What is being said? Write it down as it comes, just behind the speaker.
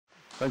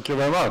Thank you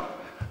very much.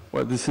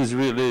 Well, this is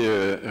really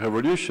a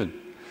revolution.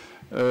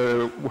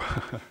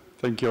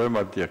 Thank you very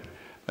much, Dirk,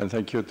 and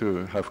thank you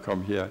to have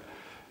come here.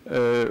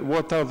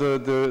 What are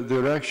the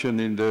reaction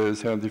in the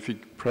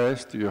scientific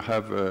press? Do you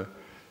have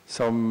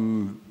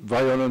some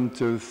violent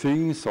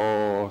things,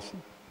 or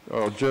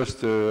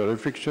just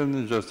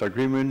reflection, just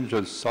agreement,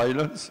 just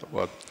silence?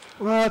 What?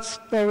 Well, it's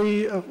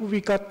very.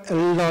 We got a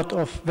lot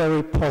of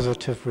very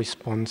positive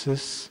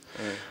responses.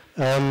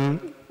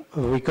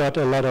 We got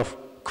a lot of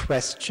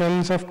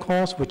questions, of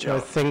course, which I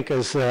think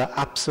is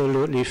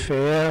absolutely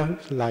fair,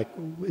 like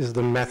is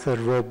the method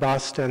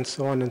robust and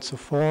so on and so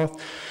forth.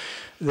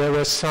 There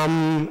were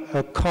some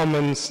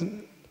comments,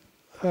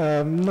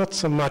 not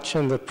so much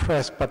in the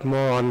press, but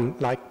more on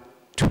like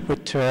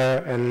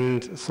Twitter,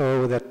 and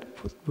so that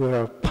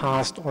were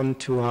passed on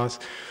to us,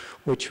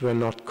 which were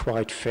not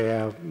quite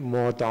fair,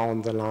 more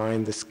down the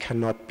line, this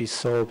cannot be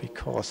so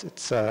because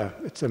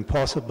it's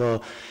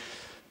impossible.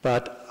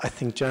 But I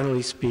think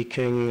generally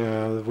speaking,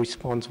 the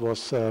response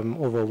was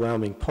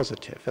overwhelming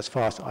positive, as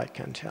far as I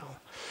can tell.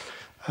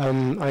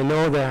 I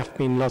know there have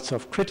been lots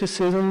of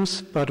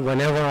criticisms, but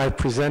whenever I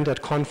present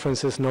at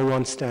conferences, no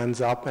one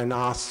stands up and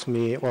asks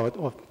me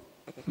or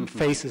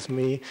faces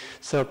me.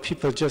 So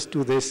people just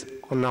do this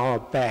on our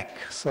back.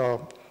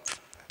 So,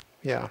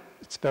 yeah,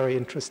 it's a very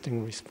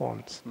interesting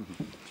response.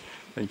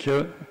 Thank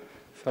you.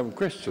 Some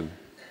question?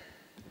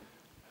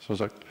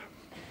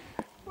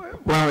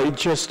 Well,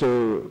 it's just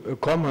a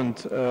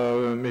comment.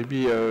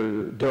 Maybe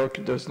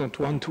Dirk does not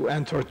want to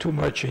enter too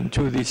much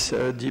into this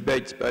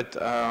debate, but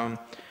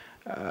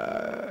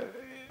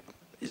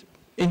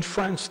in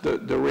France,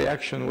 the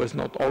reaction was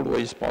not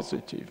always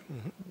positive.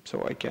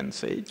 So I can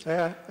say it.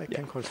 Yeah, I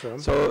can confirm.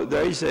 So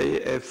there is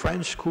a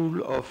French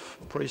school of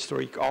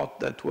prehistoric art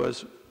that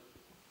was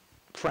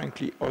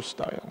frankly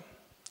hostile.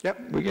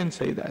 Yep. We can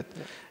say that.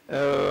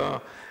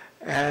 Yep.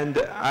 And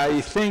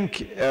I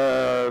think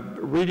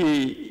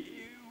really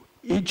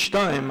each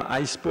time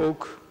I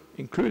spoke,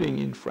 including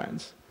in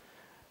France,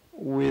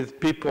 with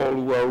people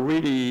who are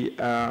really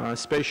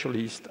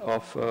specialists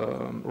of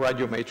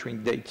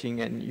radiometric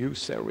dating and U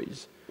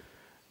series,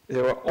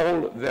 they were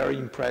all very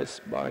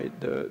impressed by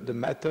the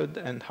method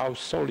and how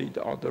solid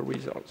are the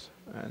results.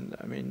 And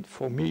I mean,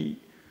 for me,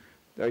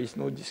 there is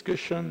no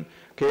discussion.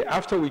 Okay,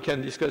 after we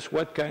can discuss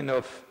what kind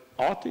of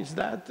art is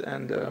that,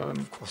 and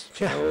of course,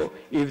 you know,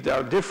 if there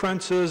are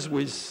differences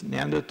with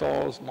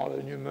Neanderthals,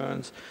 modern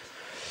humans,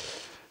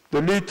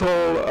 the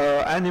little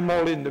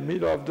animal in the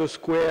middle of the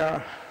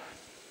square,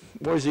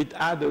 was it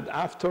added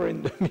after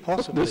in the middle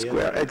of the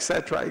square,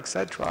 etc.,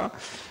 etc.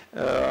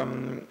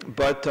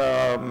 But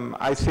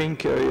I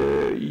think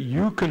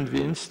you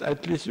convinced,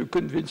 at least you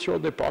convinced your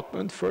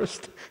department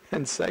first,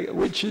 and second,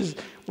 which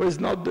was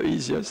not the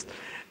easiest.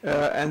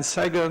 And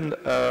second,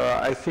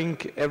 I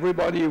think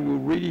everybody who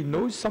really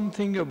knows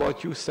something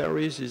about U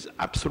series is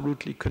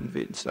absolutely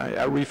convinced.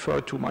 I refer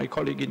to my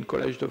colleague in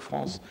Collège de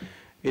France,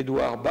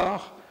 Edouard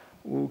Barre,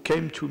 who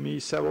came to me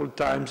several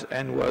times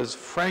and was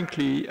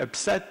frankly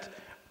upset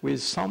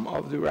with some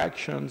of the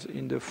reactions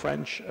in the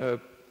French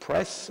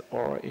press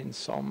or in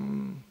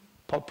some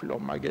popular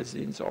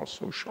magazines or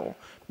social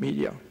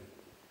media.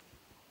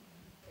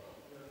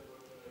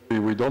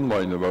 We don't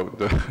mind about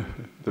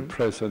the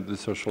press and the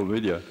social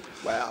media.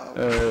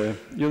 Well,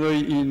 you know,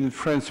 in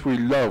France we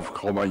love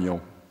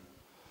Cro-Magnon,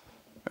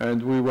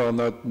 and we were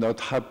not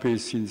happy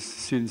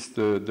since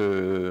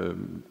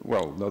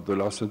well, not the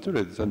last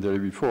century, the century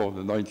before,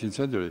 the 19th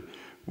century,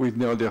 with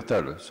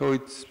Neanderthal. So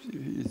it's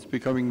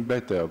becoming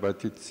better,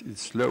 but it's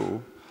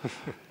slow.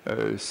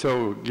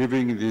 So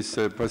giving this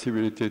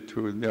possibility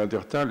to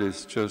Neanderthal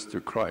is just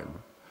a crime.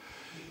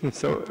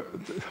 So,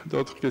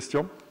 d'autres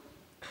questions?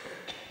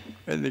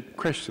 Any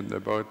question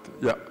about,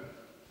 yeah.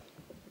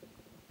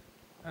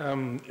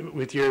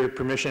 With your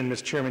permission,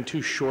 Mr. Chairman,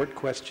 two short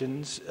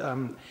questions.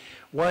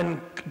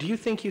 One, do you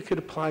think you could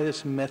apply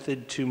this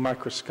method to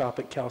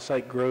microscopic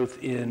calcite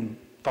growth in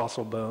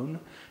fossil bone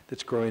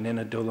that's growing in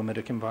a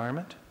dolomitic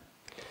environment?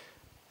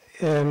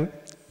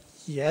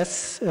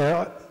 Yes,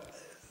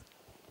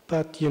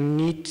 but you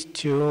need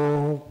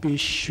to be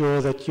sure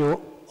that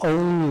you're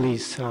only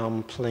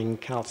sampling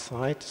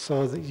calcite,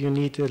 so that you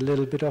need a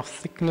little bit of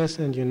thickness,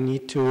 and you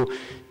need to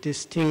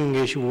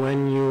distinguish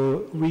when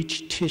you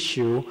reach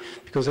tissue,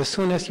 because as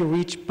soon as you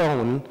reach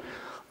bone,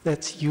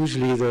 that's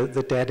usually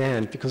the dead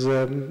end, because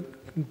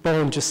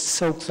bone just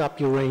soaks up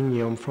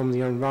uranium from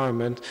the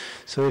environment.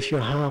 So if you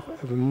have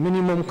a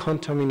minimum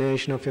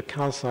contamination of your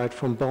calcite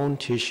from bone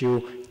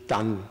tissue,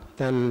 done.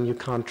 Then you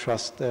can't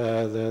trust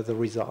the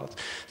results.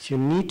 So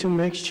you need to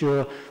make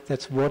sure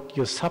that what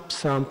you're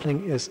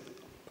subsampling is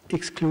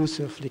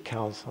exclusively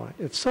calcite.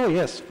 If so,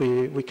 yes,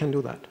 we can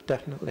do that,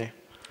 definitely.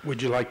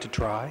 Would you like to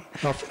try?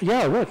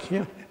 Yeah, I would,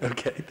 yeah.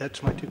 Okay,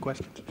 that's my two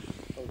questions.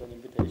 Hold an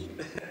invitation.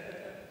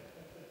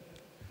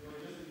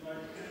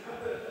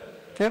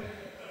 Yep.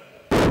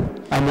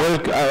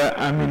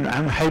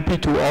 I'm happy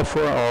to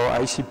offer our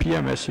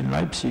ICPMS in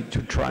Leipzig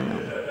to try.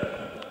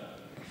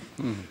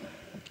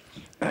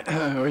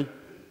 Oui.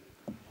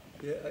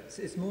 Yeah,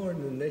 it's more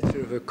in the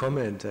nature of a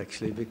comment,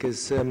 actually,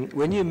 because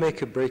when you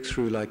make a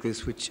breakthrough like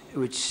this, which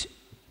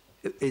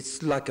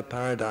it's like a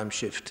paradigm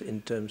shift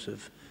in terms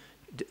of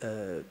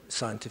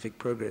scientific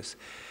progress,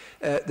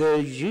 there are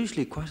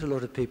usually quite a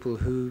lot of people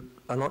who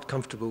are not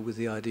comfortable with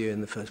the idea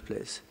in the first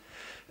place.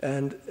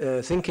 And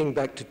thinking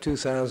back to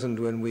 2000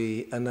 when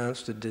we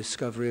announced the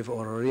discovery of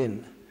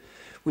Ororin,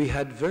 we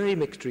had very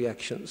mixed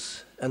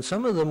reactions, and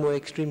some of them were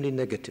extremely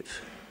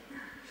negative.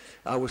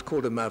 I was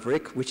called a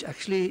maverick, which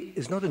actually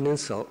is not an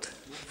insult.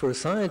 For a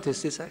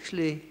scientist, it's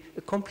actually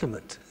a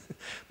compliment.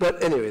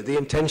 But anyway, the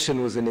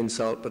intention was an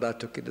insult, but I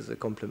took it as a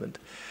compliment.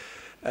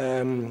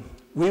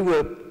 We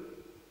were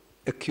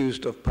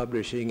accused of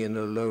publishing in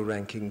a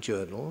low-ranking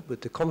journal,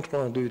 but the Compte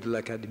Rendu de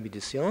l'Académie des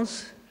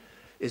Sciences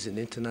is an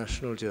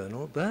international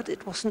journal, but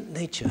it wasn't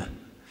Nature.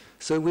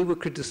 So we were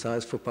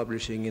criticized for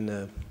publishing in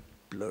a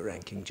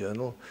low-ranking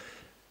journal.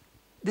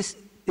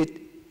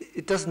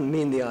 It doesn't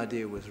mean the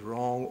idea was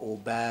wrong or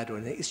bad or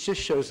anything. It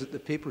just shows that the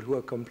people who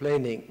are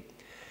complaining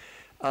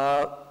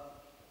are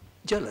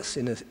jealous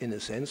in a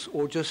sense,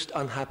 or just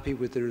unhappy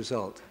with the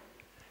result.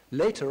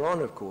 Later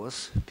on, of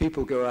course,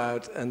 people go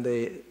out and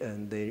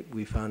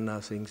we found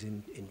now things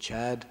in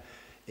Chad,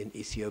 in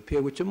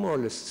Ethiopia, which are more or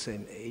less the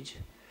same age.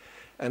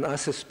 And I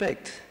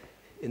suspect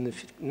in the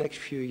next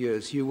few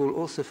years, you will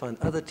also find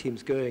other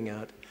teams going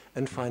out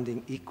and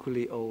finding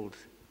equally old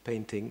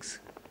paintings,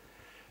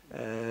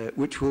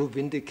 which will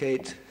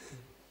vindicate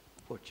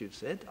what you've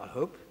said, I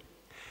hope.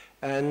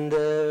 And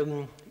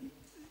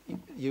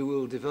you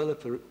will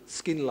develop a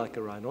skin like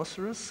a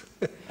rhinoceros,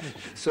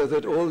 so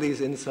that all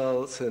these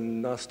insults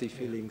and nasty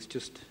feelings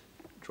just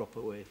drop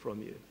away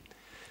from you.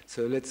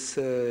 So let's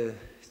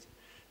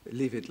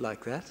leave it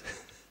like that.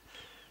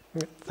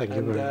 Thank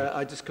you very much.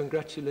 I just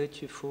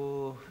congratulate you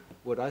for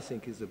what I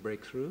think is a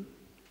breakthrough.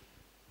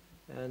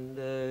 And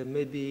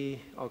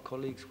maybe our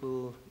colleagues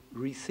will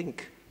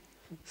rethink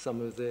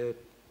some of their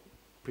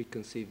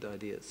preconceived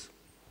ideas.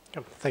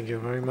 Thank you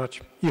very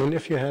much. Even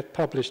if you had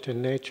published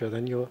in Nature,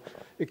 then you're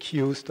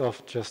accused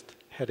of just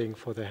heading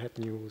for the head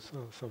news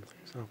or something.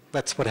 So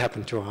that's what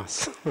happened to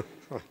us.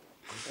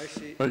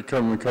 Actually,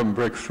 Come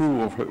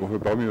breakthrough of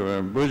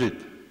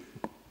Brigitte.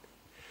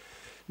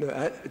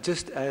 no,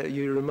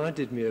 you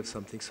reminded me of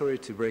something. Sorry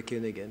to break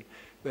in again,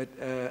 but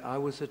I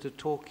was at a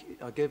talk.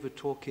 I gave a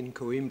talk in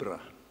Coimbra,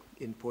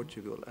 in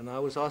Portugal, and I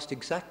was asked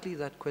exactly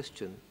that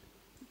question,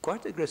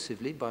 quite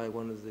aggressively by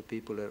one of the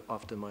people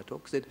after my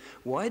talk, said,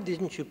 why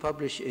didn't you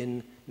publish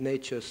in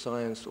Nature,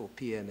 Science, or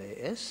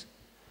PNAS?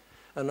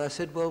 And I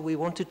said, well, we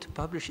wanted to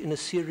publish in a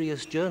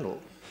serious journal.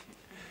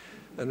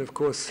 And of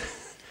course,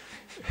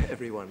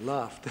 everyone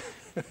laughed.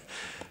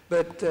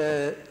 But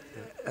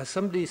as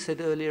somebody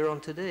said earlier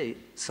on today,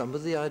 some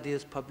of the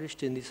ideas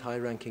published in these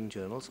high-ranking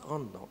journals are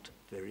not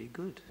very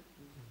good.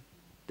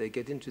 They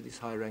get into these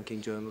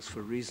high-ranking journals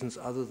for reasons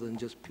other than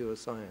just pure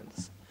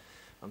science.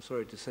 I'm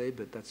sorry to say,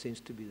 but that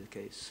seems to be the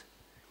case.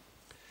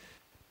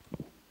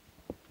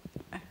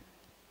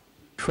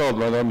 Ford,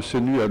 Madame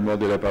Senu a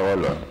demandé la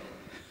parole.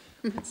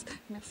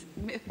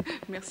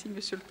 Merci,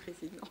 Monsieur le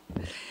Président.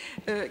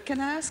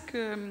 Can I ask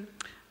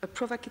a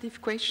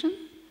provocative question?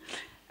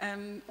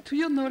 To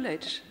your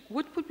knowledge,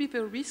 what would be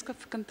the risk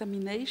of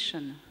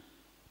contamination?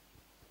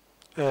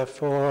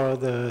 For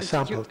the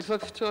samples?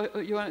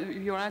 For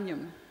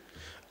uranium?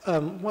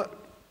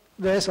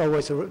 There's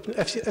always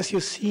as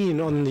you've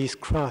seen on these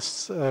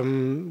crusts,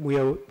 we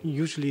are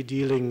usually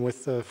dealing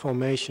with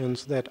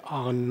formations that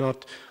are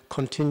not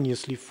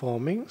continuously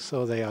forming,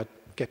 so they are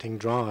getting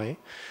dry.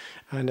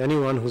 And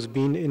anyone who's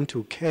been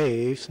into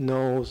caves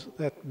knows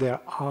that there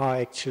are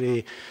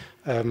actually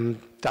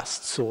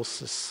dust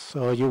sources,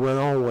 so you will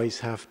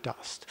always have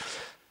dust.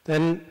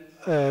 Then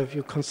if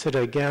you consider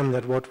again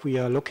that what we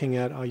are looking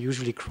at are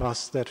usually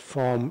crusts that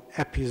form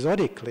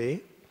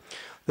episodically,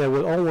 there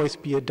will always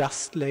be a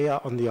dust layer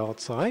on the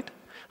outside,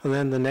 and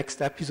then the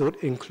next episode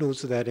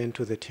includes that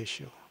into the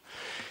tissue.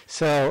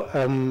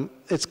 So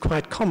it's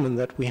quite common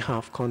that we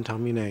have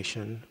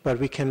contamination, but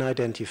we can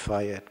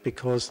identify it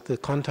because the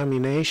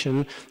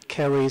contamination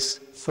carries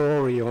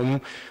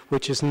thorium,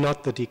 which is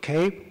not the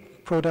decay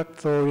product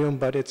thorium,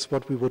 but it's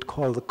what we would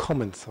call the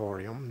common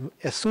thorium.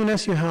 As soon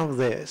as you have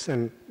this,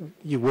 and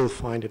you will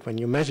find it when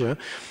you measure,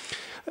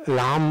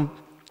 alarm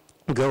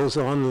goes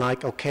on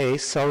like, okay,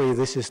 sorry,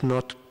 this is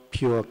not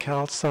pure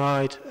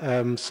calcite,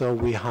 so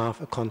we have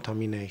a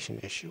contamination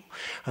issue.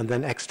 And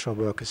then extra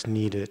work is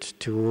needed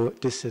to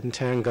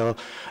disentangle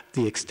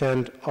the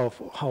extent of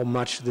how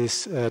much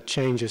this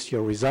changes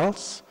your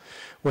results,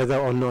 whether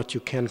or not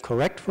you can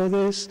correct for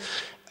this,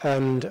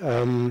 and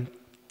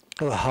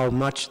how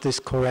much this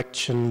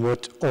correction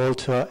would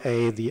alter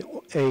the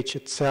age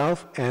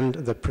itself and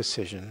the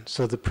precision.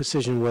 So the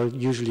precision will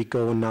usually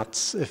go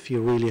nuts if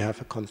you really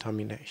have a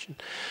contamination.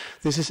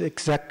 This is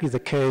exactly the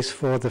case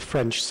for the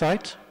French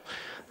site.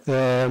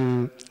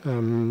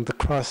 The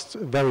crust,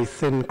 very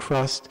thin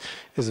crust,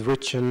 is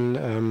rich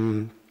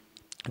in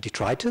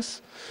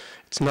detritus.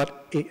 It's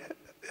not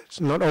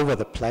it's not over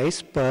the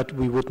place, but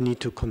we would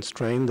need to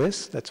constrain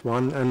this. That's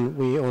one, and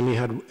we only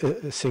had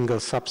a single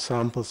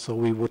subsample, so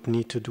we would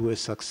need to do a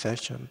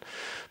succession.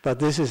 But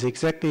this is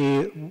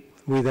exactly,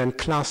 we then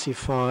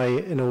classify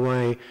in a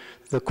way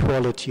the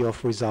quality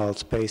of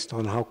results based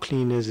on how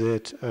clean is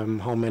it,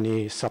 how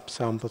many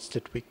subsamples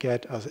did we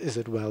get, is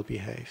it well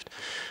behaved.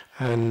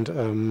 And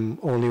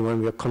only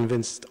when we are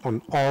convinced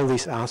on all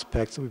these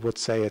aspects, we would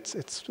say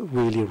it's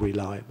really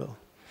reliable.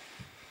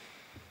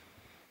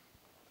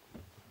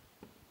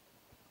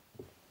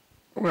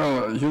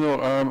 Well, you know,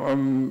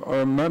 I'm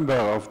a member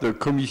of the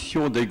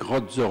Commission des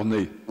Grottes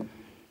Ornées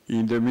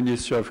in the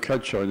Ministry of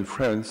Culture in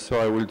France, so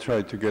I will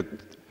try to get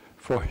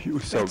for you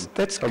some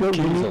That's some good.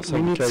 keys or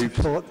some We need caves.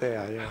 support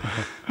there, yeah.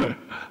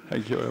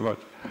 Thank you very much.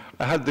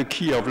 I had the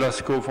key of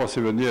Lascaux for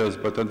 7 years,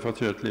 but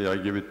unfortunately I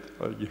give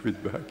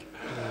it back.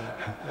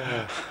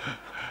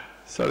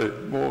 Sorry.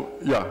 Bon,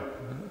 yeah.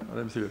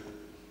 Madame Sylvie.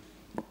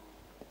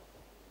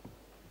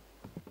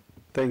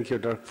 Thank you,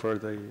 Dirk, for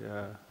the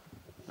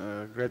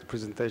great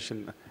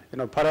presentation. You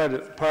know,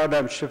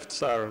 paradigm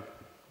shifts are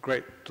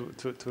great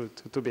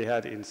to be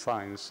had in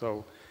science.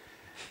 So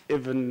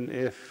even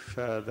if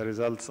the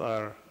results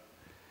are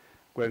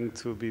going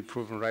to be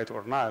proven right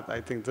or not,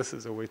 I think this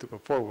is a way to go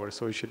forward.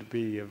 So we should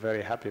be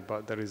very happy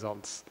about the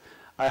results.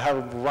 I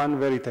have one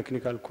very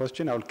technical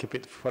question. I'll keep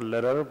it for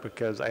later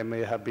because I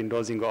may have been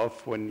dozing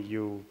off when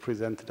you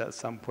presented at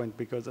some point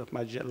because of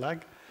my jet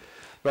lag.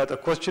 But a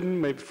question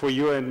maybe for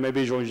you, and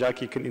maybe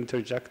Jean-Jacques, you can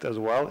interject as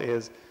well,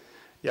 is,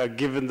 yeah,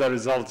 given the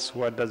results,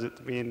 what does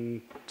it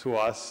mean to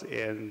us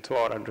and to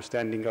our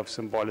understanding of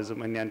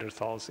symbolism in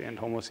Neanderthals and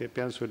Homo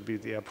sapiens would be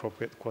the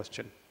appropriate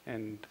question.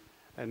 And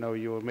I know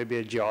you're maybe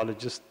a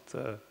geologist,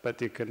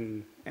 but you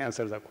can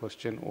answer that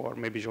question, or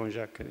maybe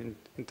Jean-Jacques can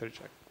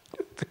interject.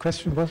 The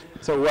question was?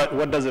 So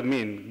what does it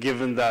mean,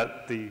 given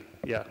that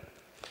yeah.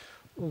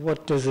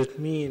 What does it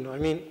mean? I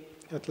mean,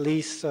 at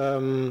least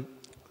the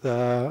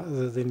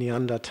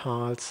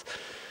Neanderthals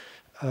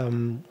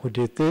who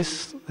did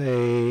this,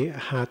 they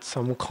had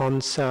some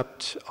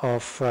concept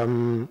of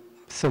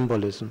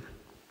symbolism,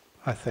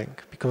 I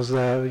think, because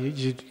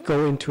you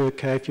go into a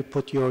cave, you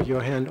put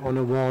your hand on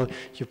a wall,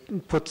 you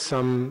put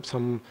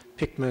some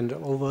pigment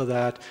over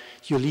that,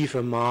 you leave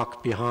a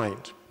mark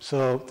behind.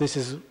 So this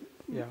is,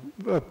 yeah.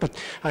 But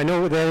I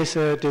know there is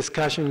a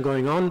discussion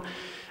going on.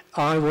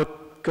 I would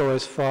go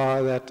as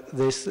far that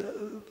this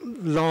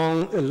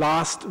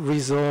last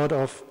resort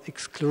of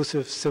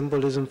exclusive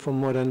symbolism for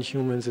modern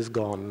humans is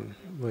gone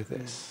with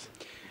this.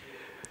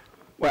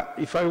 Well,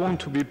 if I want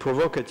to be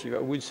provocative, I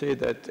would say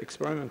that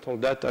experimental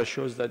data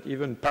shows that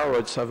even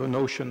parrots have a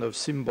notion of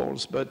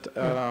symbols, but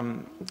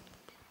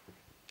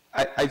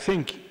I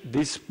think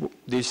these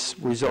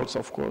results,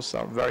 of course,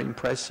 are very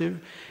impressive,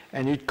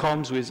 and it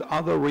comes with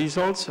other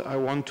results. I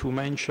want to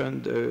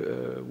mention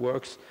the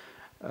works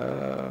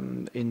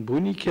in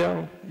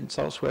Bruniquel in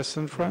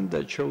southwestern France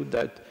that showed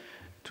that,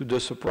 to the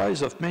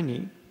surprise of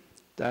many,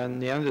 that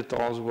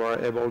Neanderthals were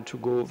able to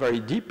go very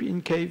deep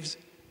in caves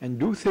and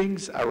do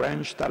things,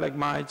 arrange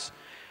stalagmites.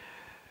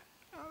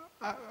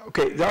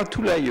 Okay, there are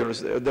two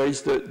layers. There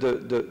is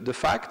the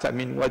fact, I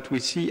mean, what we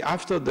see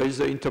after, there is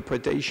the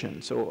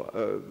interpretation.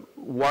 So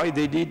why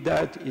they did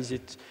that, is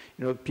it,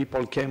 you know,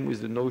 people came with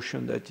the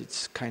notion that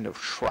it's kind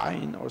of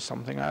shrine or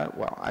something like that.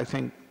 Well, I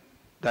think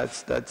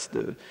that's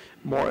the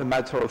more a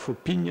matter of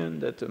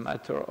opinion than a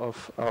matter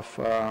of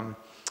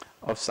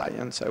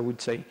science, I would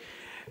say.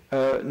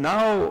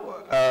 Now,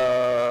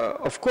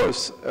 of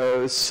course,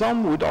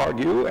 some would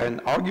argue,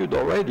 and argued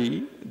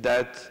already,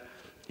 that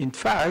in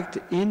fact,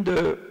 in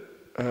the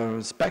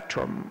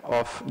spectrum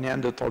of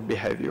Neanderthal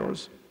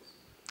behaviors,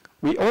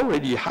 we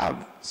already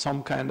have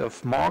some kind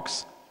of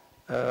marks,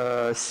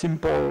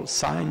 simple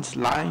signs,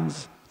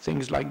 lines,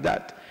 things like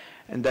that.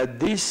 And that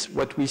this,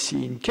 what we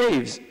see in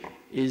caves,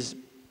 is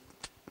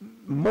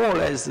more or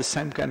less the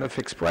same kind of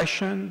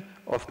expression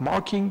of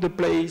marking the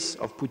place,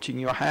 of putting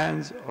your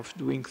hands, of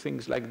doing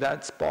things like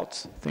that,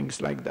 spots,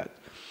 things like that.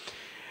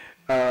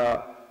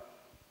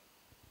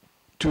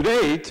 To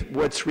date,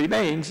 what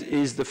remains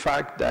is the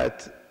fact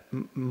that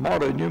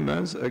modern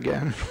humans,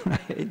 again, I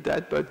hate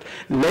that, but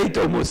late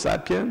Homo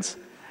sapiens,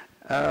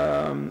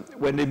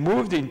 when they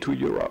moved into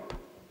Europe,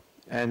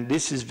 and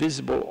this is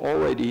visible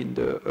already in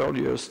the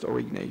earliest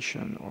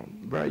origination, or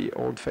very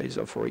old phase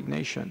of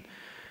origination,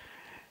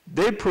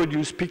 they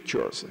produce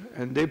pictures,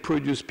 and they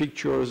produce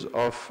pictures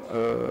of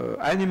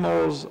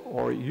animals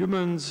or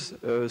humans,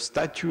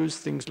 statues,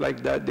 things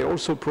like that. They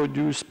also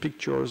produce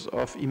pictures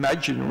of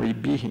imaginary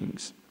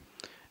beings.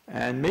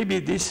 And maybe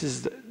this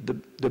is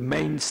the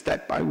main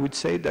step, I would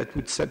say, that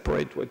would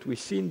separate what we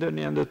see in the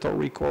Neanderthal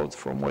records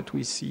from what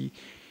we see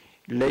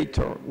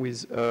later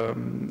with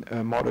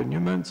modern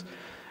humans.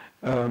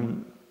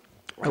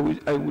 I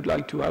would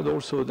like to add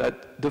also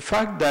that the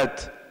fact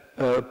that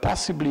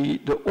possibly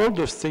the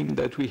oldest thing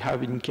that we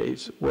have in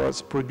caves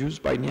was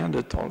produced by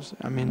Neanderthals,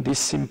 I mean these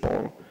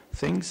simple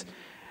things,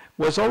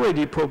 was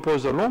already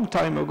proposed a long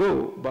time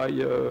ago by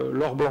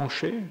Laure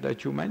Blanchet,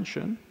 that you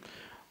mentioned,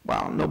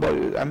 well,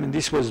 nobody, I mean,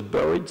 this was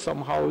buried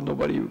somehow.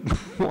 Nobody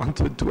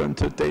wanted to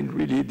entertain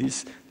really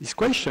this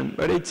question,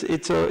 but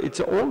it's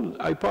an old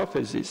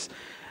hypothesis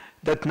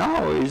that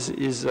now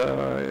is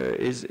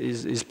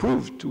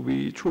proved to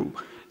be true.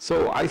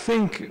 So I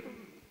think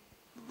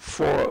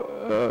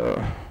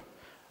for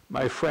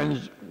my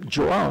friend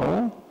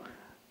Joao,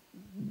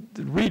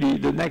 really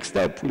the next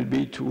step will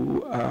be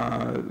to,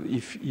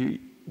 if he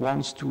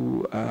wants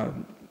to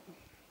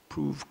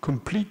prove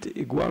complete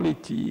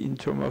equality in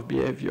terms of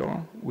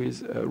behavior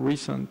with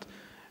recent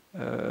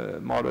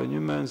modern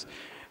humans,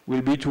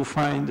 will be to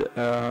find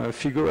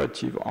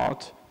figurative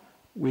art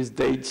with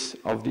dates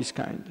of this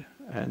kind.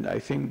 And I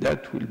think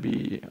that will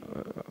be,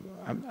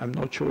 I'm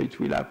not sure it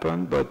will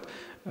happen, but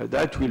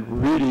that will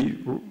really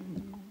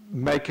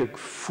make a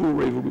full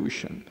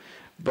revolution.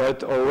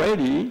 But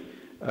already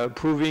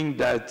proving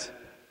that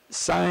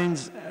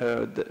signs,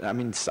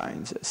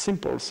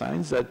 simple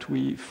signs that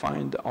we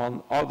find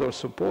on other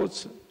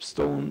supports,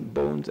 stone,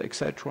 bones,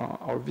 etc.,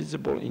 are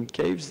visible in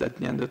caves, that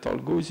Neanderthal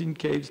goes in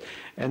caves,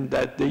 and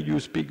that they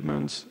use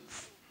pigments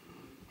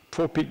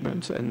for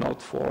pigments and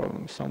not for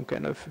some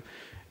kind of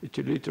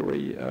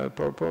utilitarian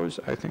purpose,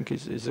 I think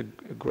is a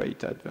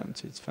great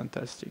advance. It's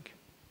fantastic.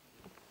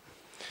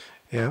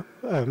 Yeah,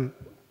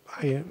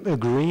 I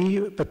agree,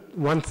 but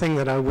one thing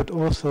that I would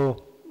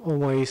also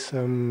always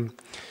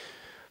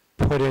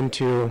put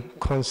into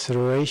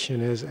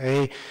consideration is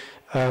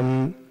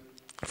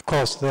of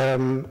course,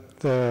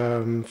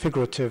 the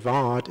figurative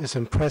art is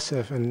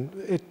impressive, and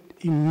it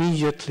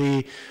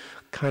immediately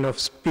kind of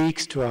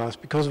speaks to us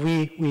because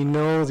we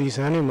know these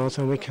animals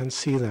and we can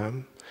see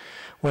them.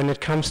 When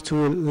it comes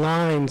to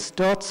lines,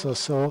 dots or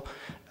so,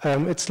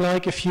 it's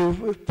like if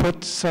you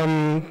put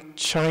some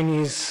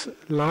Chinese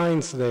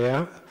lines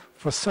there,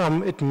 for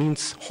some it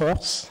means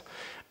horse,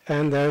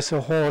 and there's a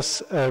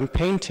horse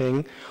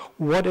painting.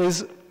 What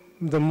is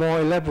the more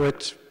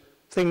elaborate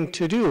thing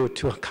to do,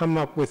 to come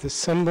up with a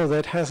symbol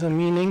that has a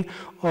meaning,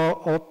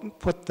 or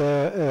put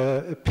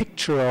a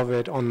picture of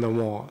it on the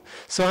wall?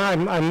 So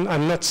I'm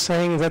not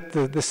saying that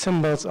the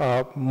symbols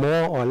are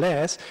more or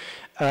less.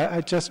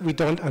 We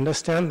don't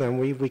understand them.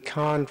 We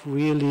can't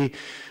really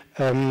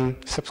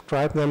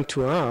subscribe them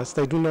to us.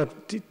 They do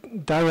not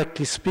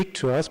directly speak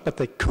to us, but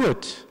they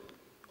could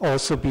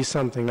also be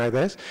something like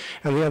this.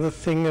 And the other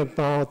thing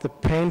about the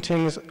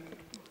paintings,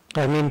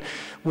 I mean,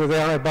 well,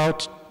 there are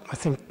about, I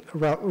think,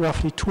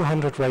 roughly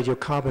 200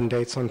 radiocarbon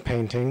dates on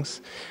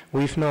paintings.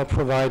 We've now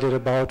provided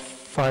about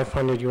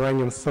 500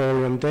 uranium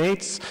thorium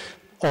dates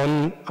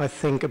on, I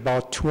think,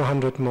 about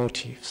 200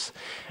 motifs.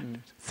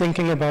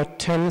 Thinking about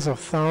tens of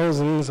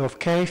thousands of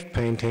cave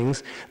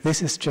paintings,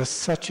 this is just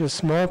such a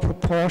small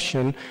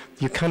proportion.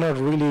 You cannot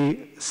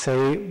really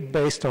say,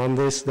 based on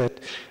this, that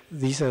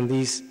these and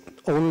these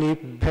only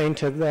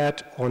painted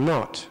that or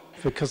not,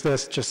 because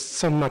there's just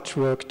so much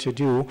work to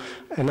do.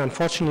 And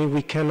unfortunately,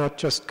 we cannot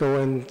just go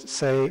and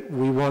say,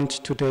 we want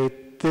to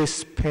date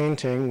this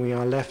painting. We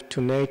are left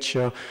to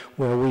nature,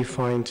 where we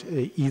find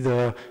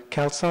either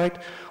calcite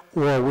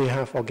or we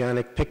have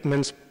organic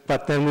pigments,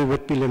 but then we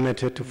would be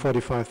limited to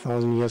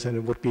 45,000 years, and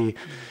it would be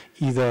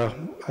either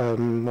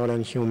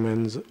modern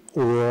humans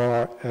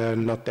or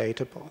not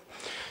datable.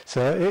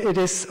 So it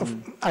is,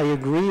 I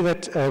agree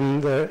that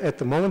at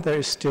the moment there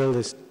is still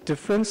this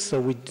difference, so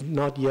we did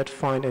not yet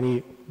find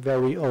any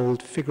very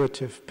old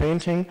figurative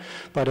painting,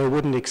 but I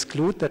wouldn't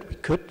exclude that we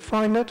could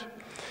find it.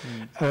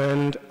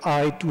 And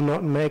I do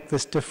not make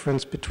this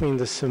difference between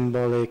the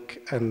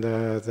symbolic and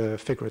the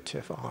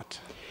figurative art.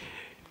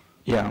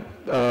 Yeah.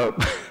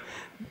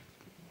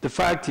 The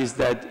fact is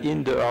that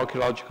in the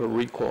archaeological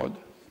record,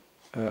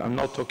 I'm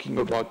not talking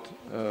about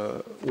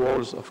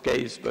walls of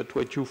caves, but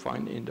what you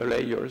find in the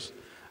layers,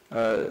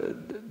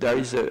 there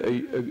is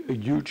a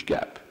huge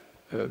gap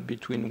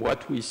between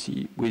what we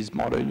see with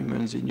modern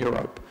humans in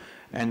Europe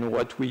and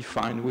what we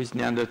find with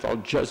Neanderthal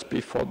just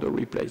before the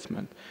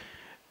replacement.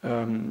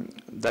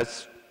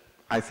 That's,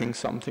 I think,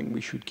 something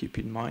we should keep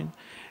in mind.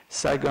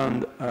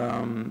 Second,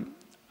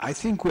 I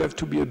think we have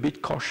to be a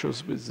bit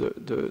cautious with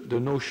the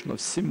notion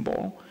of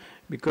symbol,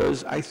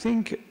 because I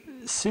think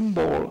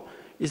symbol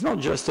is not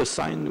just a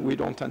sign we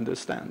don't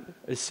understand.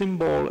 A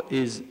symbol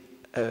is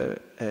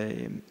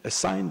a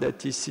sign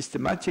that is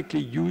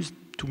systematically used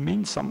to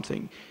mean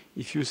something.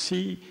 If you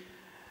see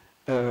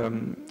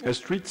a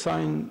street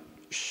sign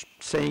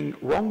saying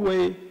wrong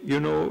way, you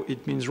know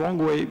it means wrong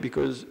way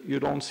because you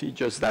don't see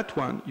just that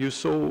one. You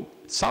saw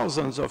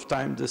thousands of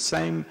times the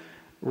same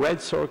red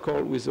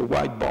circle with a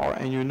white bar,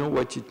 and you know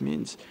what it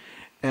means.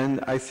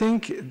 And I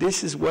think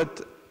this is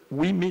what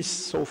we miss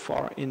so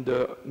far in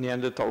the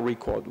Neanderthal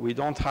record. We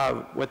don't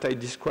have what I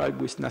described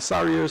with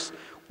Nassarius.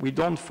 We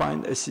don't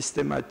find a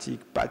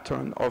systematic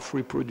pattern of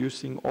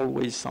reproducing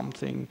always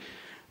something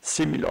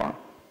similar.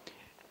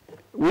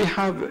 We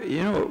have,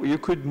 you know, you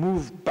could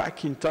move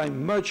back in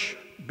time much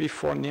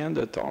before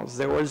Neanderthals.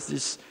 There was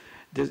this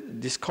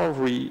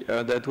discovery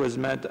that was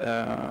made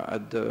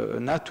at the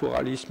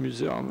Naturalist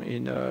Museum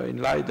in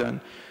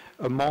Leiden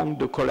among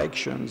the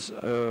collections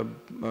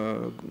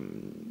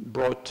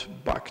brought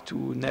back to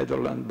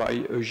Netherlands by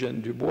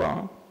Eugène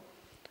Dubois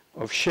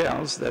of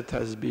shells that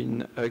has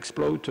been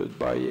exploited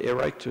by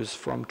erectors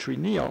from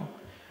Trinil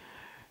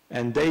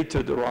and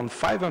dated around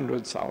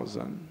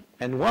 500,000.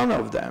 And one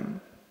of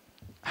them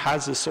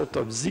has a sort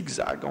of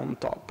zigzag on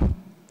top.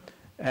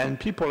 And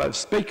people have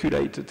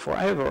speculated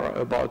forever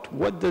about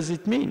what does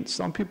it mean.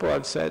 Some people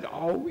have said,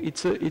 oh,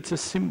 it's a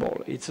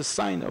symbol, it's a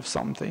sign of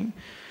something.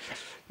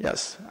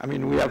 Yes, I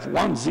mean, we have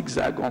one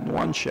zigzag on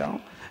one shell.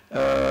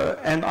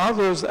 And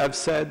others have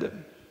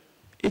said,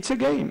 it's a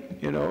game,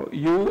 you know.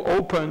 You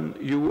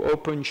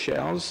open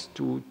shells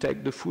to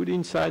take the food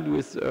inside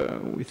with,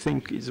 we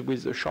think is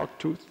with a shark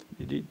tooth,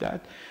 he did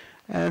that.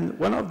 And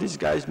one of these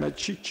guys made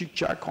chick, chick,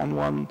 chack on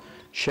one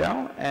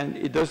shell, and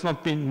it does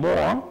not mean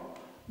more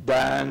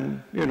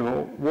than, you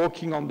know,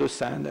 walking on the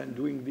sand and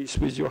doing this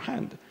with your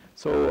hand.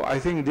 So I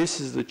think this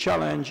is the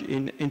challenge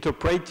in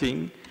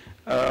interpreting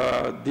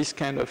this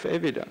kind of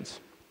evidence.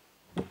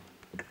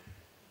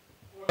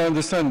 I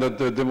understand that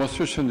the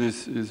demonstration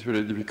is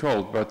very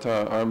difficult, but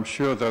I'm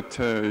sure that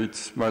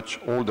it's much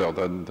older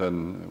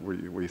than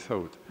we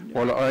thought. Yeah.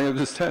 Well, I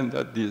understand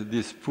that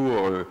these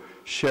poor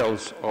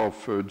shells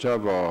of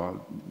Java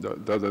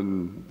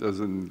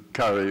doesn't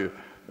carry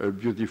a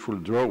beautiful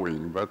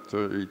drawing, but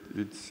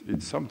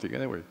it's something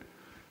anyway.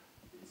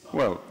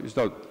 Well, it's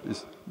not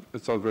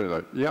very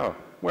nice. Yeah,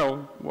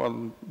 well,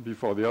 one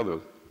before the other.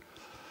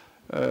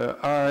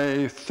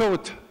 I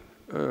thought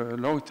a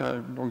long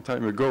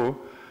time ago,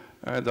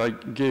 and I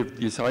gave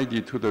this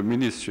idea to the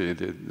ministry.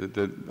 They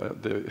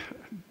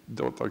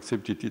don't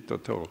accept it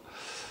at all.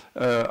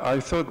 I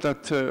thought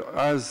that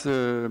as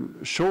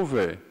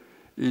Chauvet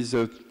is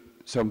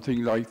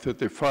something like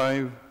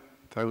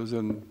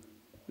 35,000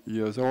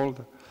 years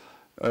old,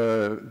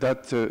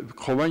 that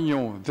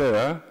Cro-Magnon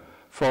there,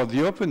 for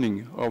the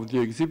opening of the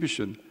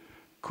exhibition,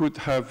 could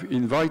have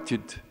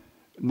invited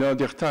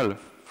Neanderthal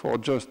for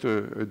just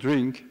a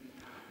drink.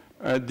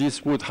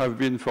 This would have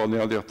been for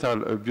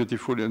Neanderthal a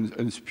beautiful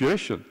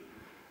inspiration.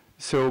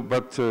 So,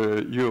 but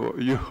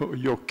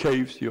your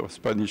caves, your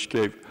Spanish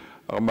cave,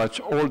 are much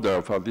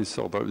older for this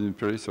sort of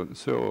inspiration.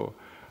 So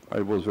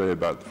I was very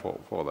bad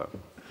for that.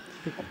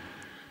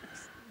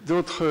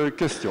 D'autres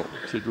questions,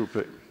 s'il vous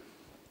plaît?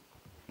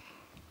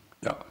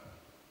 Yeah.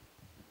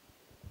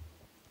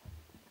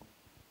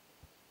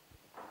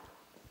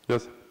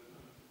 Yes?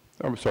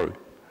 I'm sorry.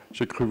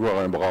 J'ai cru voir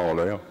un bras en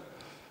l'air.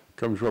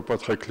 Comme je ne vois pas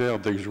très clair,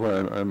 dès que je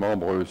vois un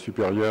membre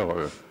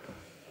supérieur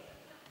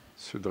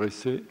se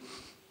dresser.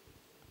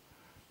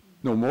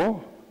 No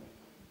more?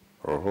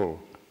 Oh.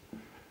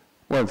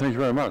 Well, thank you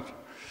very much.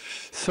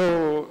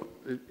 So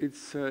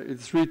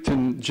it's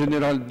written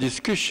general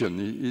discussion.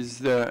 Is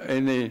there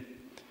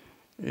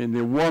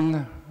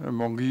anyone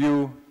among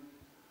you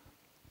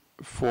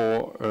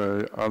for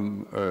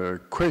a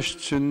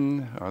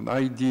question, an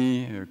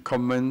idea, a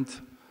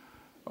comment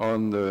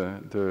on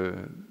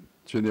the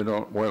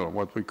general, well,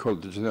 what we call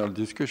the general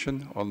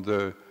discussion on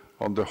the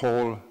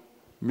whole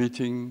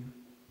meeting,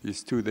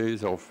 these 2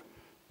 days of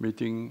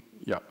meeting?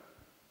 Yeah.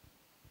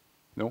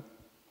 No?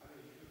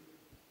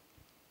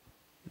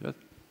 Yes?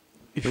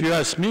 If you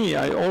ask me,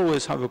 I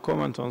always have a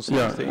comment on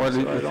something, yeah, well, so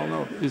I don't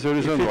know. If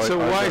it's a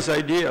wise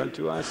idea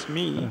to ask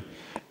me.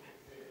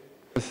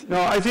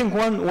 No, I think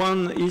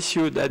one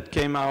issue that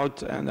came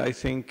out, and I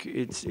think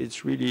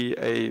it's really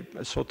a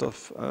sort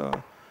of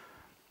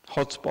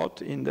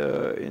hotspot in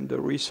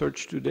the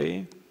research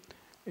today,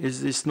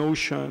 is this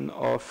notion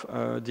of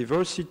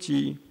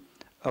diversity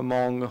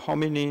among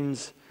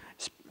hominins.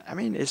 I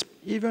mean, it's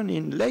even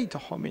in late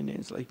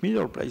hominins, like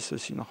middle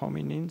places in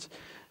hominins.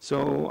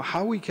 So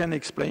how we can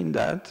explain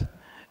that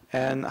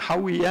and how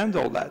we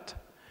handle that.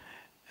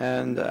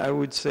 And I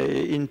would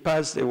say in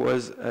past there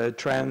was a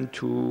trend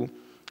to,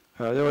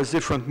 there was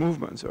different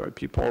movements. There were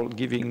people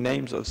giving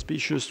names of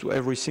species to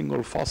every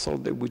single fossil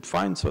they would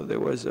find. So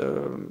there was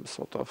a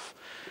sort of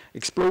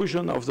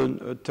explosion of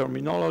the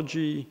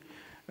terminology.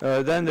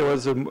 Then there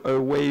was a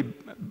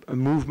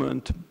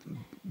movement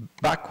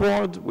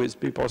backward with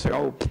people saying,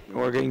 oh,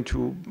 we're going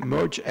to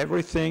merge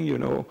everything, you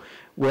know.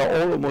 We're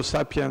all Homo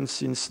sapiens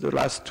since the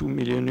last 2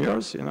 million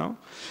years, you know.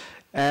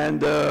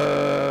 And,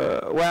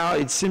 well,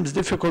 it seems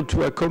difficult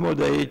to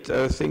accommodate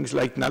things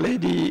like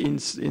Naledi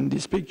in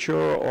this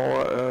picture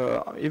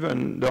or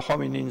even the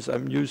hominins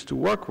I'm used to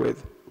work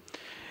with.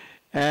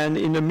 And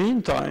in the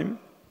meantime,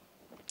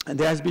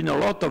 there has been a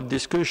lot of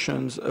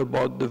discussions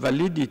about the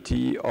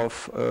validity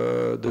of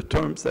the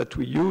terms that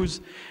we use,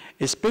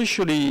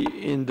 especially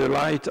in the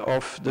light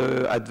of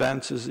the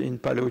advances in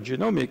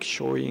paleogenomics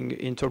showing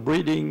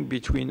interbreeding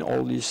between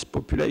all these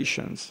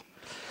populations.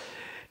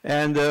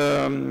 And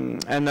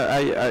it's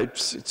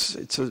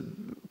a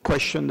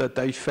question that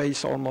I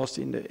face almost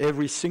in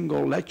every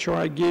single lecture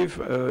I give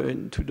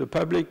to the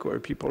public,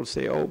 where people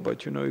say, oh,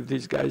 but you know, if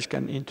these guys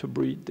can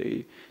interbreed,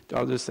 they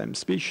are the same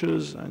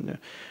species. And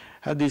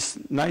had this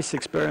nice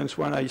experience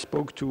when I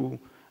spoke to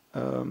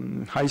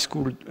high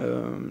school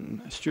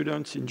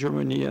students in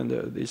Germany, and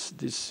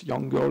this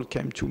young girl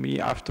came to me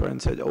after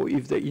and said, "Oh,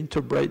 if they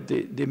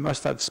interbred, they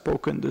must have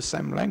spoken the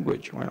same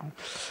language." Well,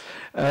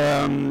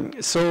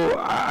 so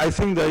I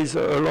think there is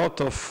a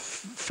lot of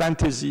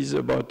fantasies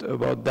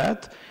about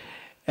that.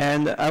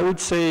 And I would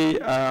say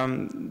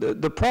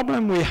the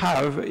problem we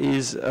have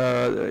is,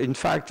 in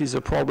fact, is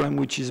a problem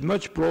which is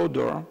much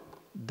broader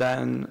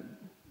than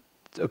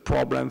a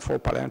problem for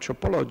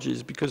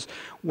paleoanthropologists, because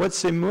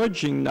what's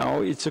emerging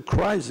now, it's a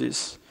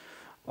crisis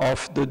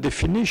of the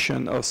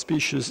definition of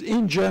species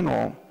in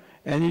general,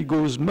 and it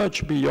goes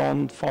much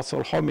beyond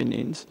fossil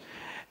hominins.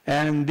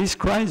 And this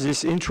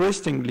crisis,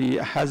 interestingly,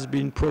 has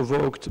been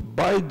provoked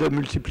by the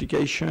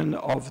multiplication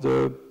of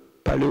the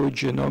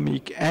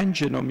paleogenomic and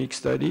genomic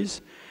studies,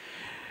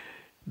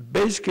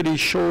 basically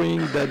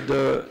showing that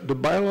the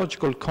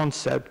biological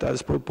concept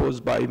as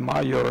proposed by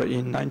Meyer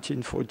in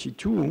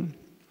 1942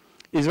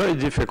 is very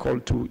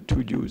difficult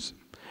to use,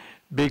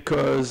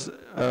 because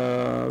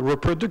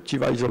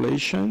reproductive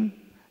isolation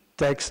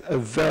takes a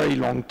very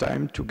long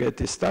time to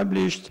get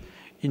established.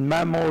 In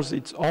mammals,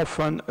 it's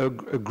often a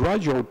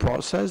gradual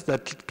process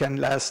that can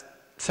last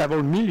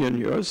several million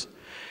years.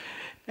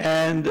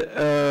 And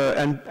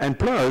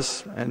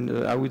plus, and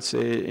I would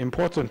say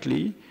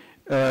importantly,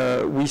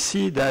 we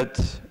see that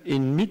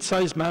in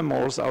mid-sized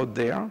mammals out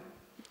there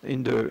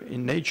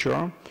in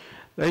nature,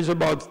 there is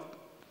about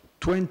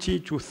 20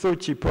 to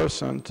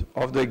 30%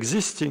 of the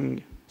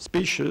existing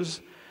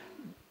species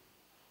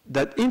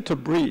that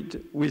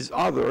interbreed with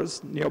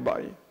others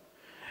nearby.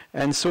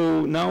 And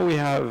so now we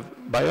have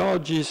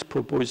biologists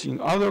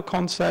proposing other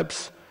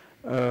concepts,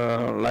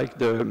 like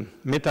the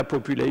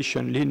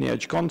metapopulation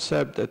lineage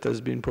concept that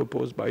has been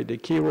proposed by De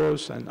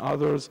Quiros and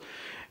others.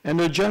 And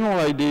the general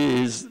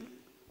idea is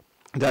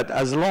that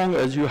as long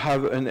as you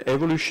have an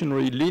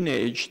evolutionary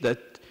lineage that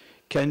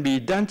can be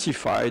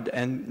identified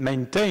and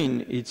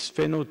maintain its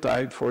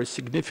phenotype for a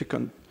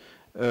significant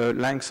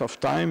length of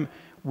time,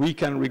 we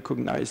can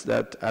recognize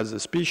that as a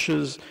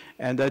species,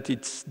 and that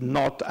it's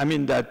not, I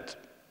mean, that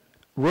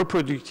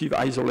reproductive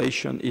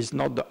isolation is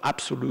not the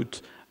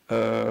absolute,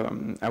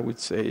 I would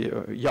say,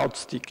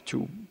 yardstick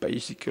to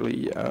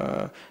basically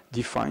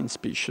define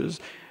species.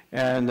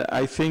 And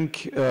I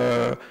think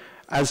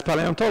as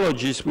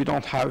paleontologists, we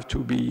don't have to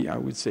be, I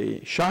would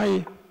say,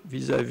 shy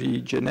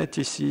vis-à-vis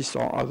geneticists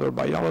or other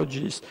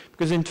biologists,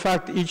 because in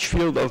fact, each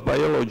field of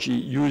biology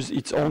uses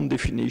its own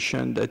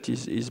definition that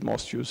is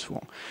most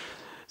useful.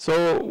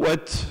 So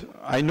what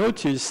I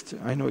noticed,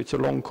 I know it's a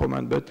long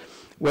comment, but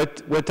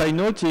what I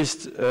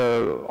noticed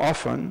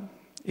often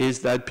is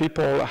that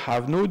people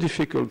have no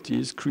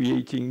difficulties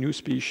creating new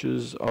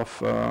species of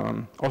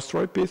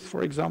Australopiths,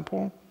 for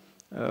example.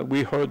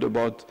 We heard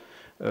about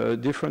a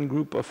different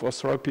group of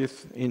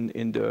Australopiths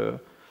in the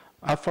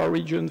Afar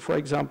region, for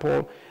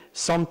example,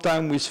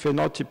 sometimes with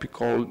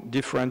phenotypical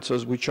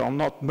differences which are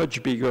not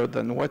much bigger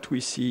than what we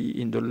see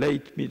in the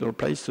late Middle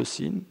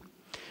Pleistocene.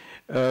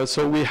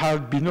 So we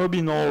have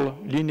binominal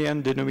linear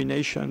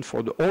denomination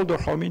for the older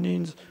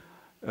hominins,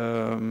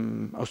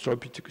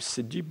 Australopithecus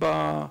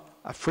sediba,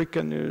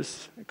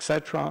 Africanus,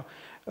 etc.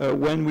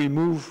 When we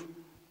move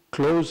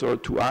closer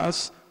to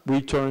us,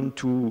 we turn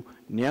to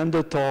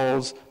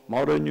Neanderthals,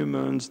 modern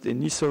humans,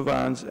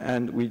 Denisovans,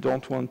 and we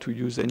don't want to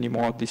use any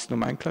more this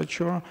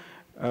nomenclature.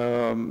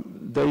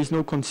 There is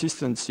no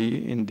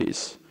consistency in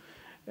this.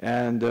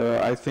 And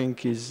I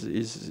think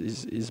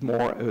is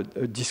more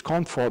a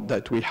discomfort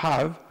that we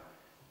have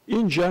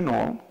in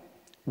general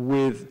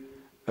with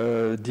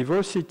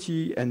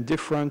diversity and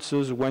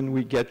differences when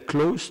we get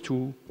close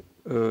to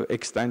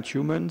extant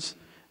humans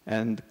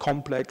and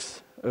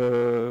complex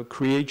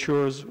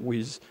creatures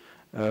with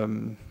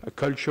a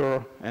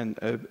culture and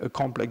a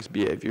complex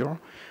behavior.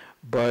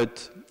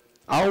 But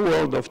our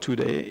world of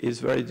today is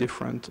very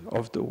different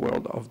of the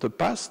world of the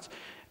past.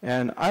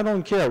 And I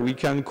don't care, we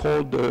can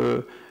call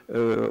the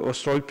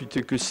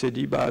Australopithecus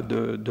sediba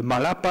the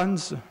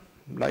Malapans.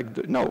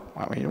 No,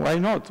 I mean, why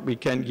not? We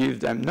can give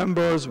them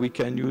numbers, we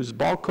can use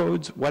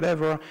barcodes,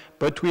 whatever,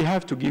 but we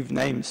have to give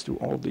names to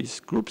all these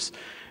groups,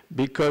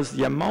 because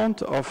the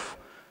amount of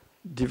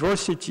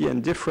diversity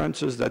and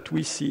differences that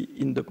we see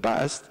in the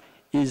past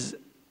is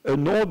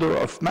an order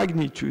of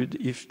magnitude,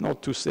 if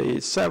not to say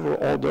several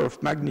order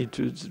of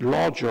magnitudes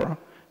larger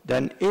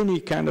than any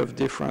kind of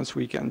difference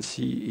we can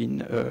see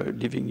in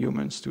living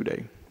humans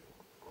today.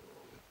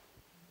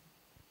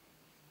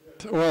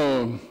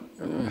 Well,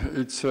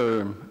 it's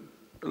a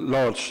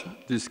large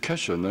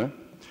discussion.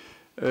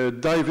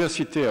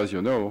 Diversity, as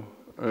you know,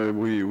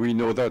 we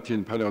know that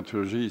in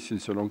paleontology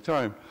since a long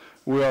time.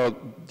 We are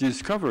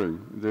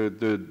discovering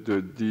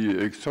the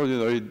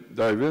extraordinary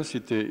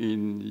diversity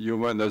in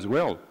human as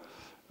well,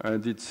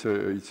 and it's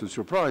a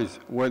surprise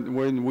when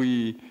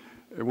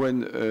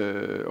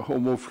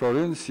Homo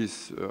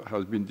florensis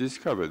has been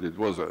discovered. It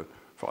was a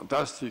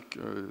fantastic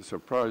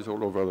surprise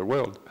all over the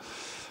world.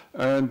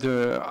 And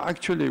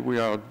actually, we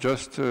are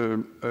just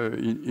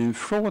in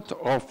front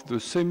of the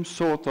same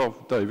sort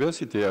of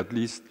diversity, at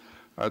least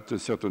at a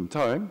certain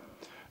time.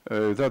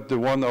 that the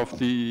one of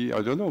the,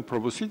 I don't know,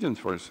 proboscideans,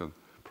 for instance.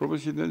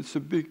 Proboscideans is a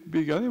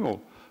big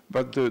animal,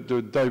 but the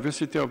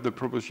diversity of the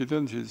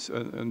proboscideans is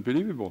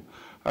unbelievable.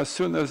 As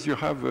soon as you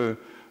have a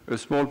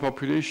small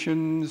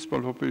population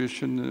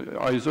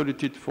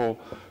isolated for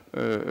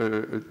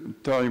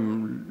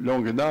time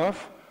long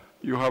enough,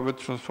 you have a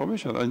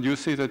transformation. And you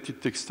say that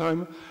it takes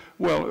time.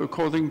 Well,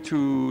 according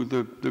to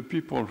the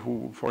people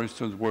who, for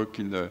instance, work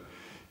in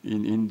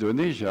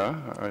Indonesia,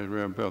 I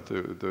remember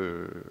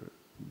the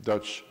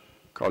Dutch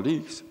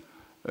colleagues,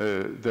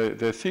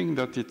 they think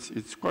that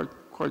it's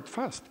quite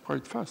fast.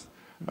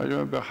 I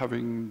remember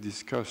having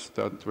discussed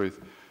that with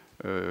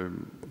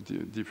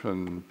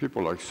different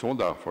people, like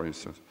Sondar, for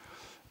instance.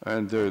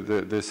 And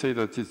they say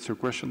that it's a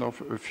question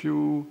of a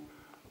few,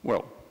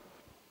 well,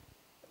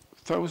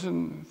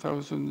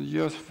 thousand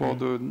years for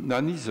the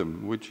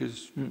nanism, which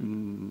is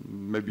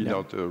maybe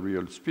not a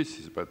real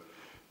species, but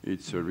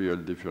it's a real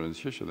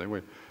differentiation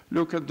anyway.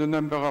 Look at the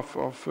number of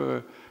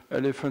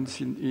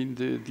elephants in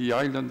the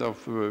island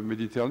of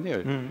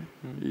Mediterranean.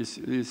 Is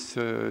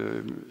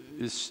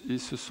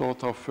a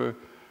sort of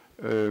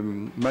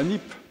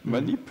manip.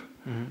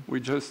 We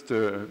just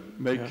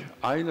make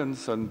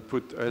islands and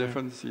put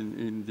elephants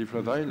in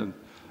different islands.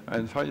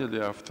 And finally,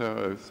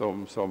 after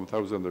some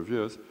thousands of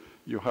years,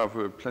 you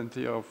have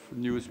plenty of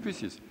new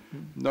species.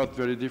 Not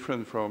very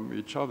different from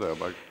each other,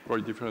 but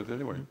quite different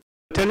anyway.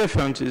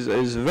 Elephant is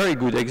a very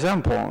good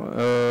example.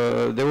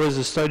 There was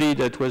a study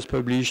that was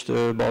published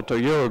about a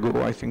year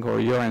ago, I think, or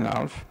a year and a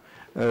half,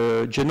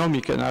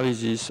 genomic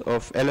analysis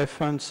of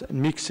elephants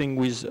mixing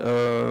with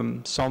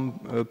some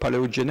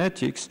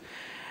paleogenetics,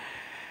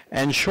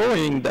 and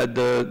showing that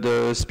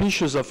the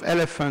species of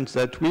elephants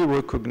that we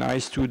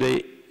recognize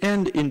today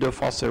and in the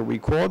fossil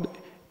record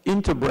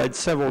interbred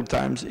several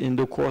times in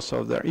the course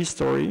of their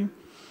history.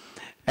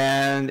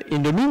 And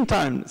in the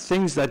meantime,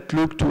 things that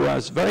look to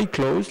us very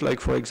close, like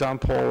for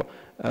example,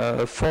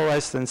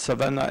 forest and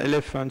savanna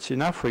elephants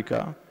in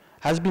Africa,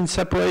 has been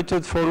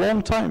separated for a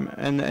long time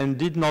and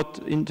did not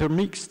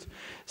intermix.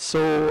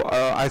 So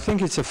I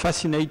think it's a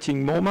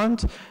fascinating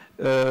moment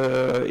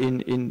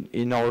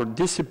in our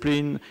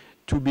discipline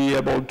to be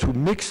able to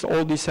mix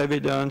all this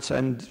evidence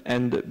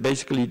and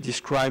basically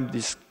describe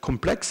this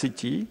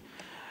complexity.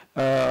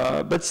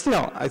 But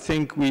still, I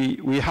think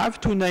we have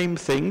to name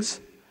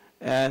things,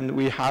 and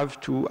we have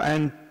to,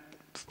 and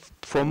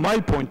from my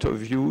point of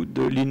view,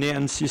 the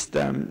Linnaean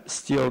system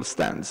still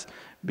stands.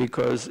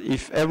 Because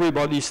if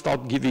everybody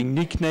starts giving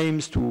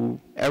nicknames to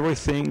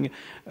everything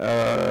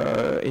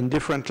in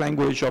different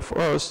language of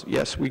Earth,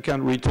 yes, we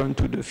can return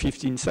to the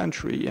 15th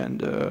century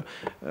and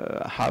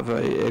have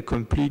a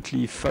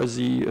completely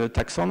fuzzy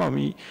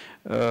taxonomy.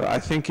 I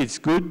think it's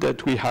good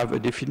that we have a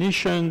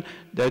definition,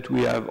 that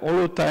we have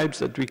holotypes,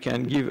 that we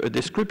can give a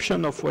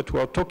description of what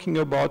we're talking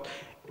about.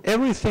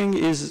 Everything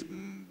is,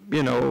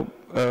 you know,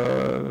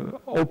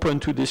 open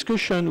to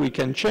discussion. We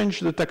can change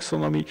the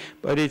taxonomy,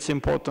 but it's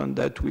important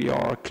that we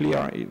are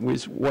clear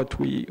with what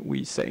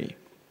we say.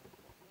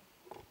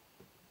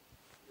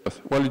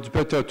 Well, it's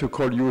better to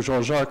call you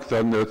Jean-Jacques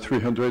than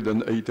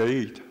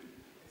 388.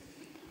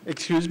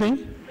 Excuse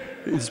me?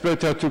 It's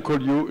better to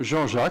call you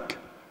Jean-Jacques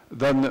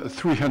than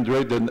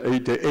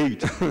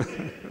 388.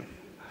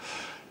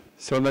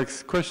 So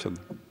next question.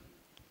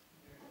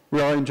 We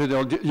are in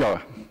general,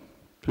 yeah,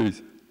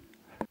 please.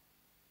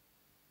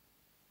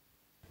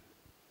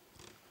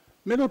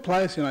 Middle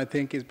Pliocene, I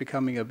think, is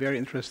becoming a very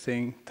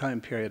interesting time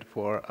period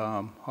for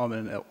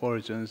hominid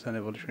origins and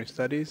evolutionary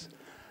studies.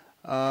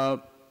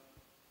 As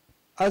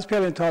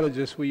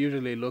paleontologists, we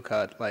usually look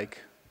at,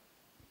 like,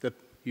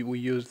 we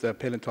use the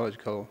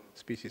paleontological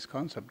species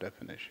concept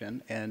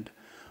definition, and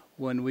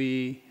when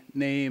we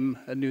name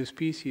a new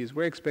species,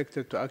 we're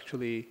expected to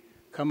actually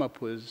come up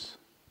with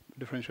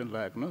differential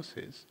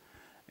diagnoses.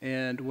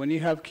 And when you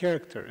have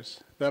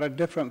characters that are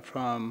different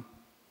from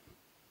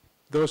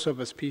those of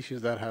a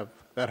species that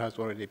has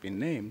already been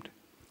named,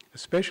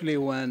 especially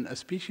when a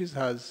species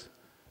has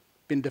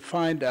been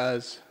defined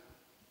as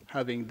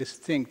having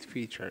distinct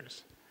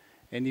features,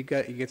 and you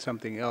get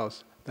something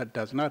else that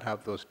does not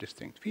have those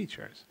distinct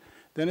features,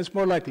 then it's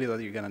more likely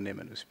that you're going to name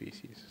a new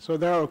species. So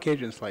there are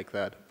occasions like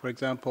that. For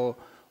example,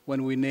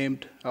 when we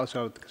named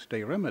Australopithecus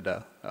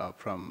deiremida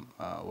from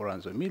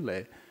Oranzo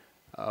Mille,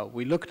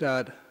 we looked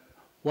at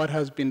what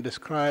has been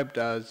described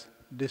as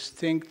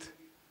distinct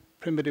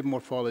primitive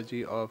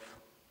morphology of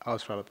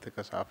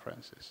Australopithecus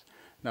afarensis.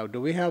 Now, do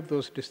we have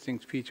those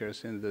distinct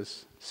features in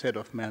this set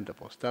of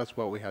mandibles? That's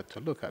what we had to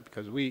look at,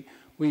 because we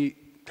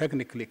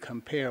technically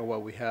compare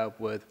what we have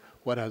with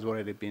what has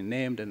already been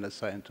named and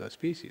assigned to a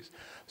species.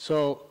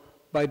 So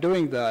by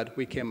doing that,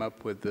 we came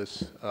up with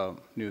this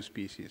new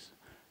species.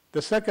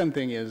 The second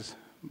thing is,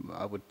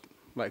 I would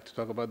like to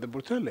talk about the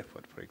Brutelle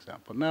foot, for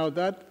example. Now,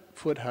 that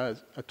foot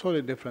has a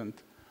totally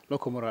different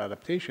locomotor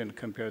adaptation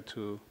compared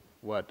to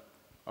what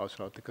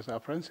Australopithecus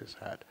afarensis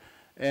had.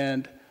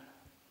 And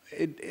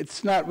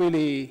it's not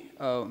really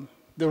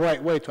the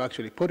right way to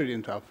actually put it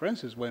into our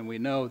forensics when we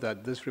know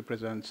that this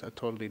represents a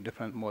totally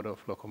different mode of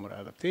locomotor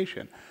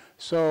adaptation.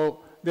 So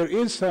there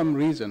is some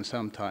reason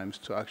sometimes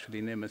to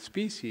actually name a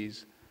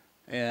species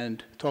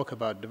and talk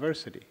about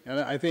diversity. And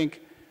I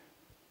think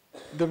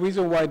the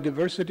reason why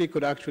diversity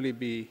could actually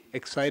be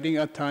exciting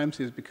at times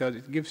is because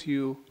it gives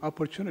you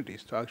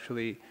opportunities to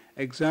actually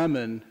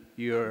examine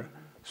your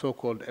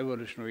so-called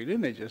evolutionary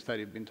lineages that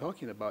you've been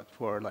talking about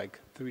for like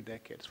 3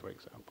 decades, for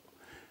example.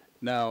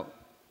 Now,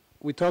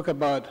 we talk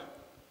about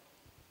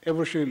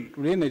evolutionary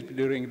lineage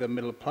during the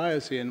Middle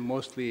Pliocene,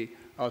 mostly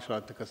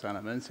Australopithecus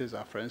anamensis,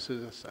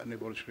 afarensis, an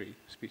evolutionary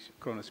species,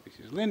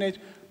 chronospecies lineage,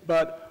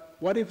 but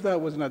what if that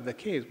was not the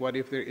case? What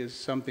if there is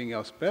something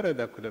else better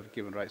that could have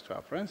given rise to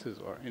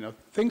afarensis, or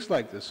things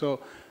like this?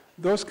 So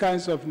those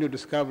kinds of new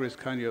discoveries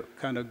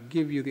kind of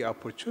give you the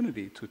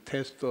opportunity to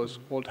test those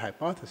old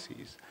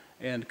hypotheses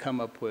and come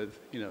up with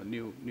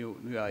new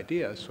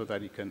ideas so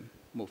that you can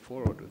move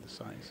forward with the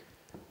science.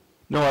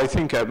 No, I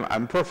think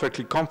I'm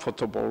perfectly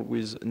comfortable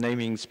with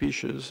naming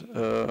species.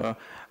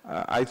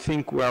 I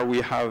think where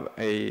we have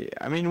we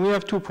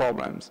have 2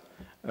 problems.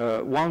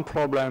 One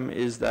problem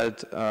is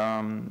that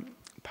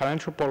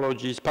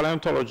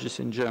paleontologists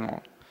in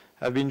general,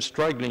 have been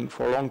struggling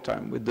for a long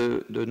time with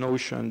the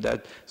notion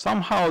that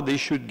somehow they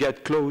should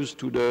get close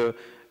to the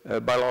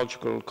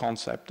biological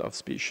concept of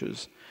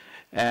species.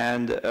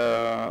 And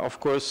of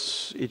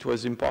course, it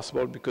was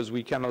impossible because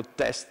we cannot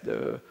test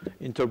the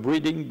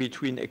interbreeding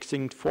between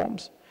extinct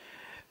forms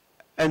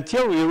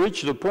until we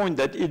reached the point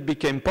that it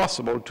became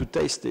possible to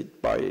test it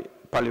by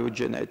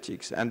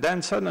paleogenetics. And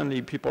then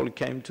suddenly people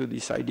came to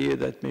this idea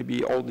that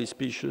maybe all these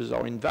species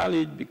are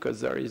invalid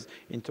because there is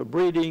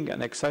interbreeding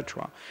and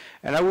etc.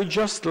 And I would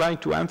just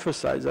like to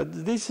emphasize that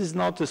this is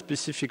not a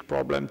specific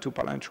problem to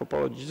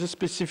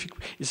paleoanthropology.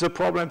 It's a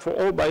problem for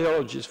all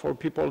biologists, for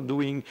people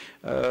doing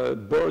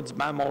birds,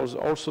 mammals,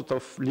 all sorts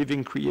of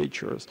living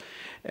creatures.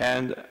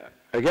 And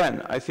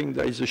again, I think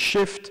there is a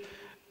shift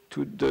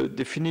to the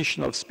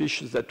definition of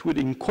species that would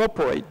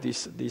incorporate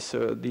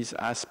these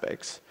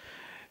aspects.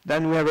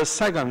 Then we have a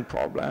second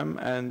problem,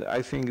 and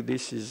I think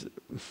this is,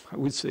 I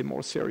would say,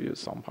 more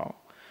serious somehow.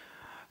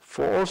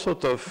 For all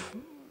sorts of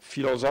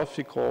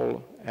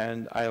philosophical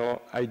and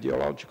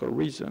ideological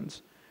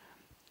reasons,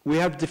 we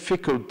have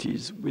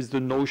difficulties with the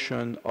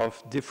notion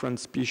of different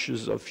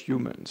species of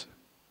humans.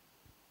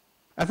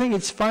 I think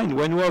it's fine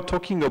when we are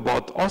talking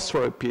about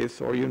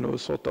Australopiths or,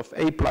 sort of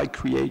ape-like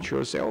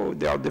creatures, say, oh,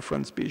 they are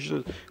different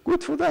species,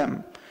 good for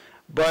them.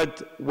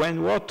 But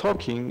when we're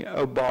talking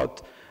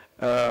about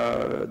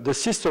the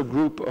sister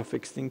group of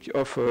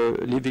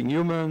living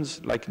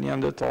humans like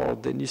Neanderthal,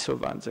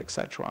 Denisovans,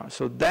 etc.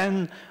 So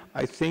then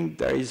I think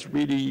there is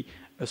really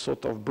a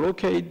sort of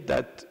blockade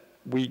that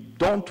we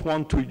don't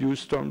want to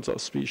use terms of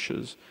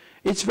species.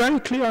 It's very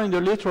clear in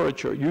the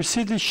literature. You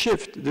see the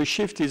shift. The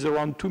shift is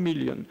around 2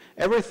 million.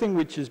 Everything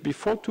which is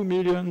before 2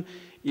 million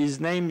is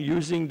named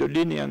using the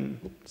Linnean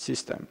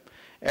system.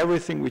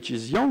 Everything which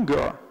is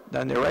younger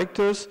than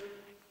Erectus,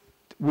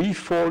 we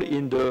fall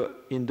in the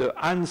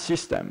An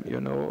system,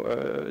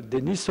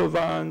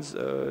 Denisovans,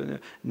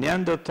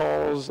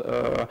 Neanderthals,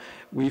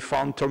 we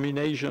found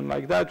termination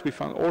like that. We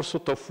found all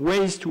sorts of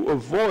ways to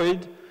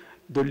avoid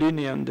the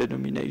Linnean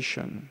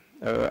denomination.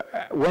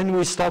 When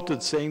we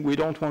started saying we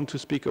don't want to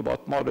speak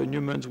about modern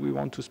humans, we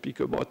want to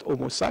speak about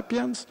Homo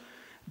sapiens,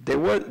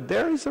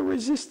 there is a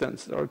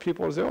resistance. There are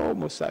people who say, oh,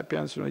 Homo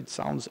sapiens, it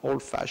sounds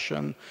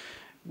old-fashioned.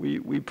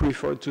 We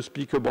prefer to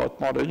speak about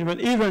modern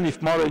humans, even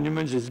if modern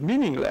humans is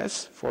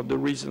meaningless for the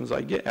reasons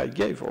I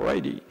gave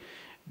already.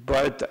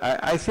 But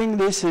I think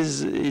this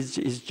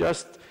is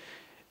just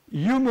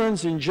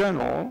humans in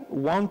general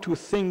want to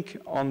think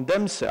on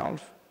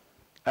themselves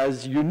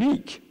as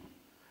unique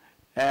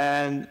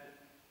and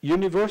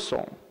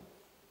universal,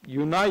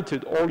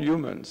 united all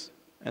humans.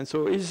 And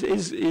so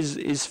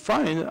is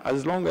fine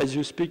as long as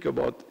you speak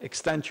about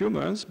extant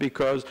humans,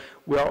 because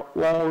we are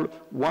all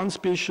one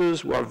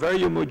species, we are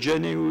very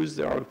homogeneous,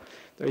 there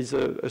is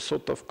a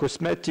sort of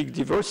cosmetic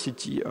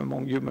diversity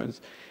among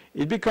humans.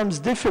 It becomes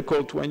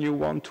difficult when you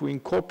want to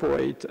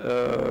incorporate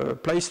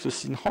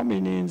Pleistocene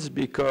hominins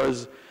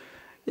because,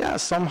 yeah,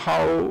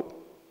 somehow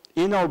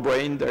in our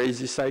brain there is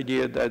this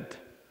idea that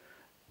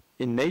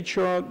in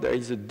nature, there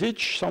is a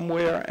ditch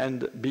somewhere,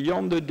 and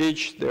beyond the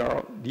ditch, there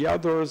are the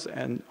others,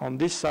 and on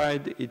this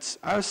side, it's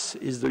us,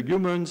 it's the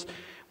humans.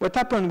 What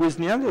happened with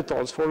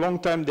Neanderthals, for a long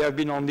time, they have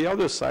been on the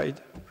other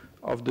side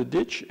of the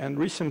ditch, and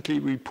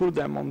recently we put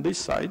them on this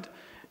side,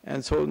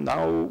 and so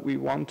now we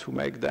want to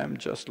make them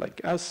just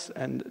like us,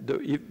 and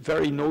the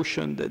very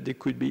notion that there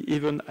could be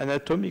even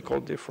anatomical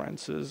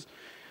differences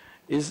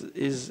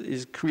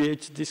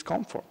creates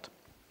discomfort.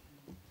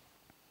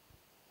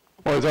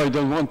 Well, I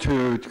don't want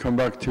to come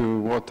back to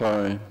what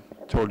I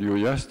told you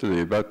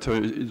yesterday, but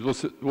it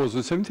was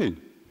the same thing.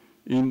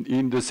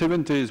 In the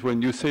 70s,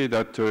 when you say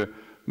that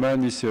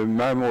man is a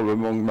mammal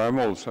among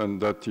mammals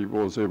and that he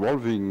was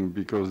evolving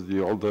because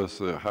the others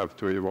have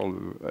to evolve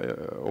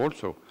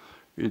also,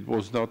 it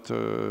was not,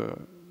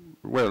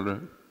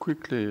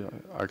 quickly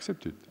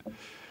accepted.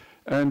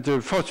 And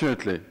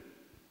fortunately,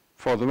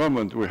 For the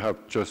moment, we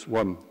have just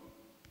one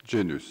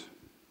genus,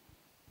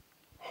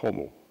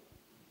 Homo.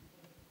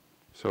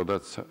 So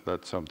that's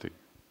something.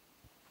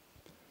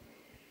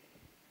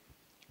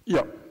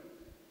 Yeah.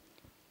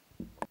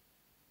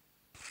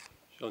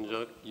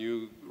 Jean-Jacques,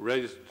 you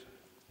raised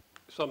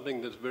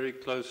something that's very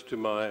close to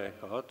my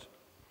heart.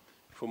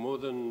 For more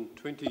than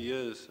 20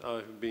 years,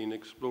 I've been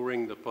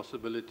exploring the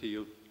possibility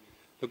of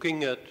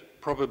looking at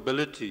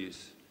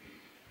probabilities,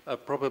 a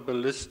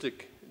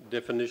probabilistic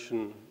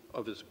definition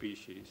of a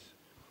species.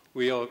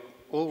 We are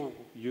all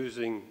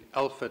using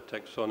alpha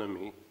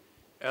taxonomy.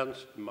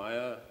 Ernst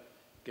Mayr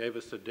gave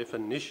us a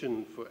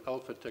definition for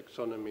alpha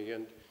taxonomy,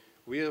 and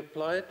we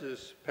apply it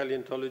as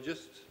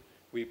paleontologists.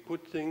 We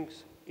put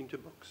things into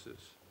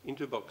boxes.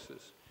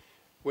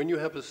 When you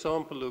have a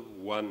sample of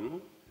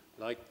one,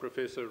 like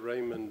Professor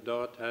Raymond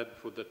Dart had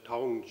for the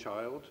Taung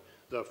child,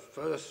 the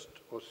first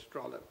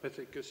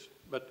Australopithecus,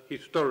 but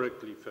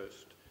historically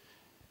first.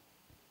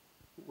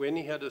 When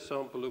he had a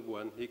sample of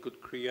one, he could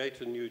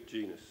create a new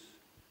genus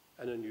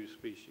and a new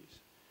species.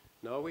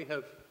 Now we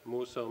have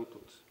more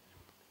samples.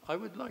 I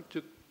would like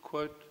to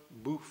quote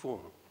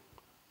Buffon.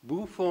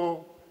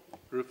 Buffon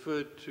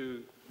referred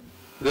to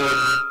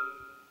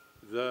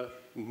the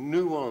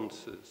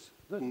nuances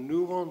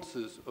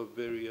of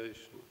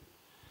variation.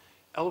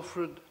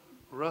 Alfred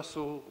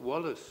Russel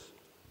Wallace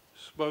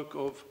spoke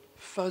of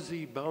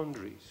fuzzy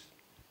boundaries.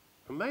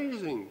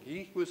 Amazing,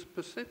 he was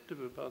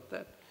perceptive about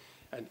that.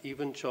 And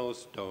even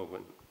Charles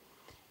Darwin.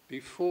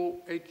 Before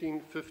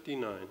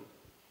 1859,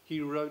 he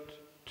wrote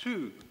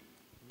 2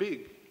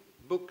 big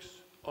books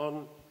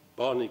on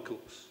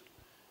barnacles.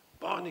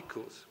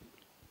 Barnacles.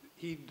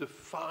 He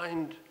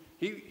defined,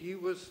 he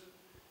was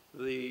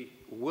the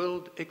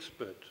world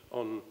expert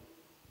on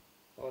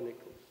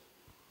barnacles.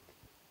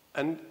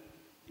 And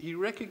he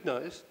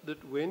recognized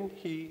that when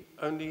he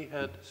only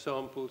had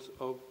samples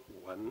of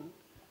one,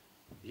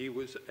 he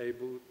was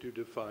able to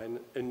define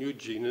a new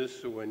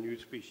genus or a new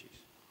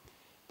species.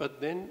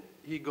 But then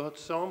he got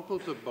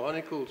samples of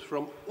barnacles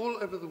from all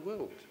over the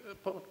world,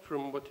 apart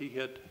from what he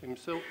had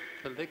himself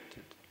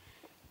collected.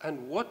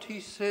 And what he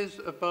says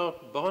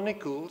about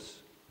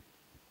barnacles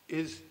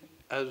is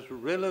as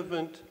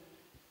relevant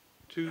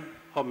to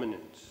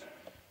hominins,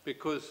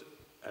 because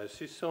as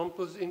his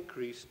samples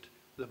increased,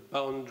 the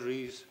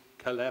boundaries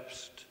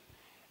collapsed.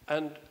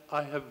 And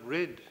I have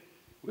read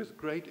with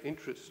great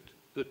interest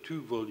the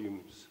 2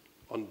 volumes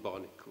on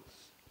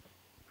barnacles,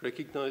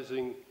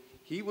 recognizing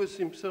he was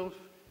himself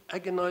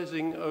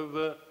agonizing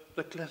over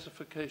the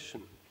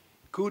classification.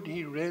 Could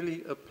he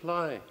really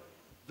apply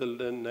the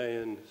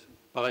Linnaean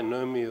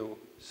binomial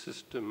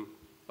system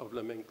of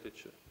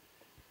nomenclature?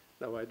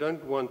 Now, I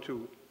don't want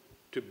to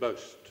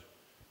boast,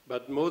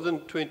 but more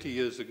than 20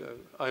 years ago,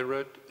 I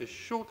wrote a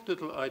short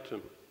little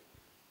item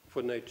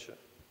for Nature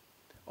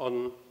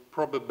on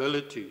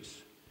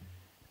probabilities.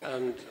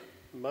 And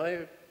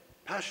my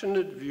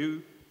passionate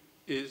view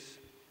is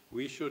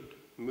we should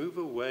move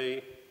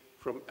away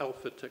from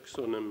alpha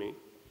taxonomy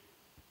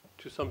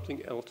to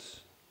something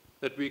else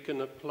that we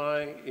can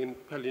apply in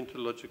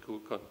paleontological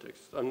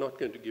context. I'm not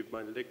going to give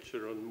my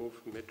lecture on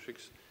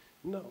morphometrics.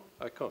 No,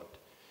 I can't.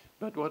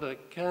 But what I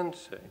can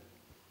say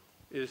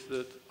is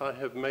that I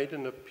have made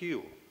an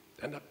appeal,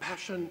 and a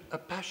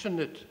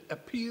passionate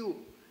appeal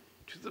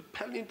to the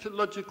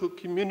paleontological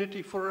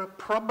community for a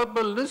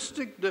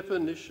probabilistic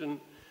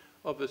definition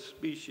of a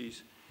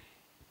species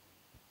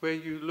where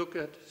you look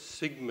at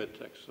sigma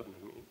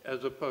taxonomy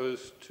as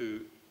opposed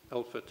to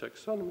alpha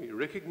taxonomy,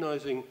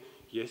 recognizing,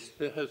 yes,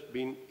 there has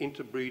been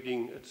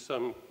interbreeding at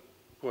some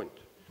point.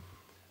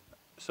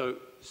 So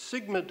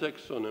sigma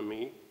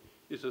taxonomy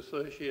is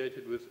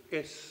associated with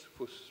S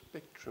for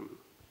spectrum,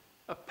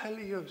 a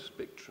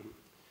paleospectrum.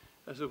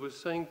 As I was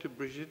saying to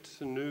Brigitte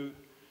Senou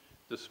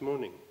this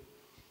morning,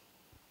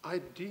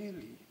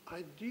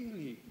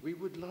 ideally, we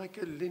would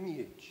like a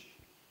lineage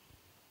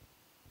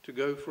to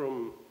go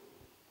from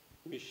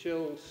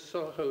Michel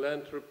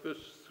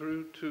Sahelanthropus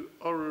through to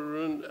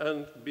Orrorin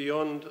and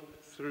beyond,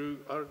 through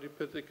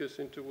Ardipithecus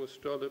into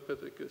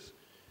Australopithecus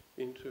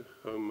into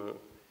Homo.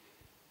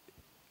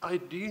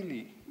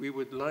 Ideally, we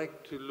would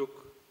like to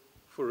look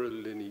for a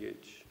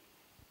lineage.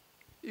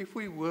 If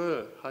we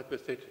were,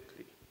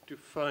 hypothetically, to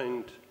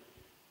find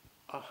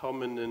a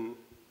hominin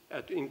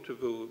at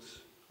intervals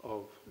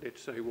of,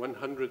 let's say,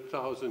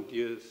 100,000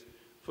 years,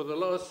 for the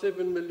last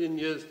 7 million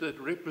years that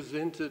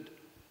represented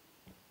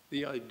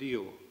the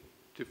ideal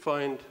to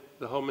find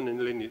the hominin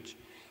lineage,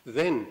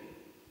 then,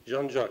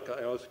 Jean-Jacques,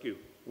 I ask you,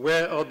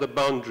 where are the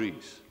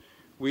boundaries?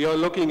 We are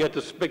looking at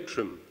a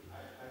spectrum.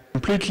 I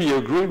completely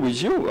agree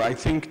with you. I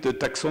think the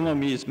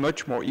taxonomy is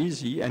much more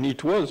easy, and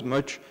it was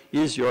much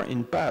easier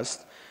in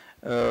past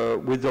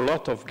with a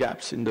lot of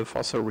gaps in the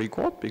fossil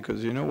record,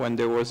 because, you know, when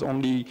there was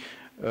only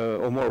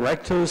Homo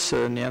erectus,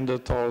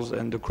 Neanderthals,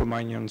 and the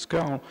Cro-Magnon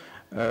skull,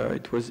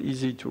 it was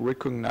easy to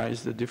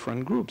recognize the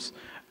different groups.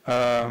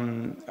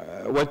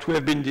 What we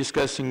have been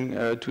discussing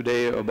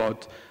today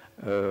about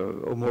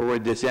Homo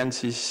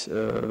rhodesiensis,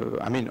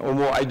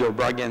 Homo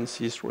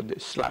heidelbergensis /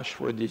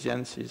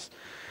 rhodesiensis,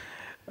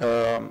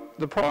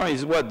 The problem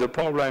is what? The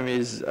problem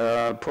is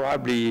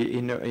probably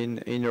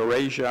in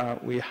Eurasia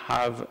we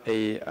have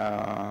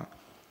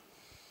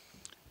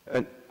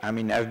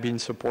I've been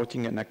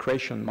supporting an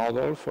accretion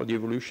model for the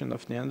evolution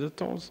of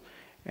Neanderthals,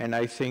 and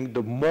I think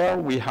the more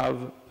we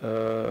have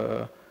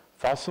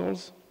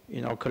fossils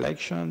in our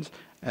collections,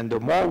 and the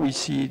more we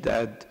see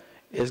that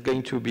it's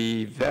going to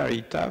be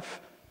very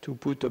tough to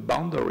put a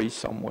boundary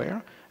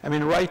somewhere. I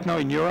mean, right now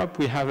in Europe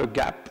we have a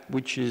gap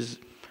which is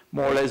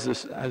more or less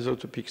this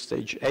isotopic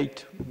stage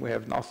 8. We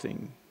have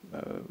nothing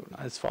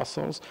as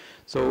fossils.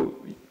 So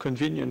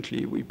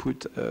conveniently we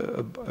put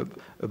a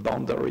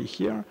boundary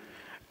here.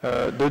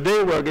 The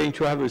day we're going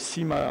to have a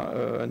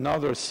CIMA,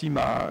 another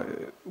CIMA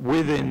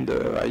within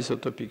the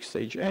isotopic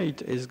stage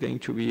 8 is going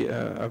to be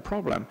a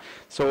problem.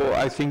 So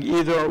I think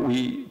either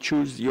we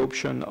choose the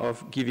option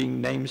of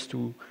giving names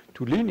to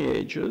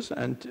lineages,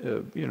 and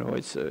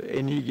it's an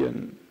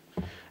Enneagram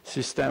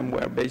system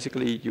where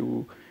basically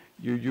you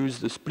use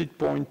the split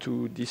point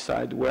to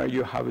decide where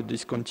you have a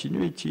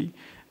discontinuity.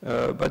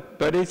 But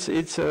it's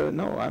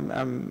no,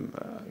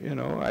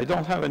 I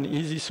don't have an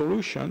easy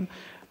solution.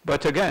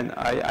 But again,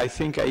 I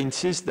think I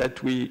insist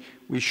that we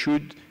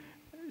should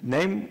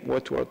name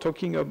what we're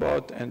talking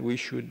about, and we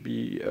should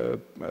be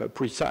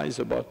precise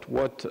about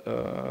what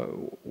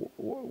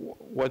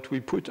we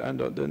put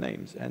under the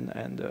names.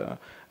 And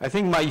I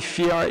think my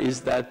fear is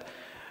that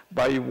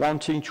by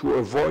wanting to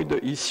avoid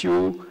the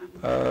issue,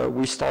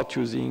 we start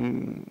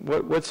using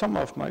what some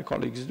of my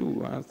colleagues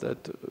do,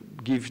 that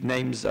give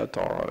names that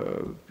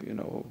are,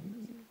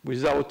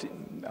 without,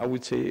 I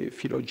would say,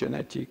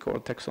 phylogenetic or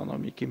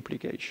taxonomic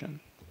implication.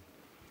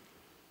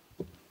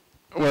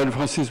 Well,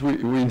 Francis, we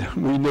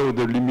know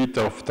the limit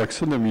of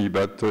taxonomy,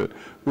 but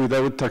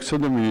without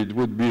taxonomy, it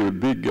would be a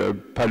big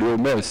paleo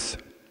mess.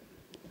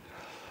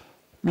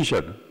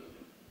 Michel.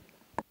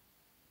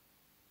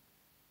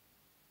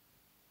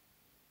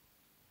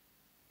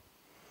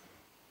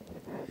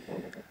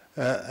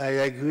 I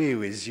agree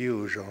with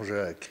you,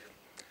 Jean-Jacques,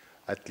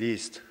 at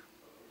least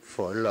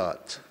for a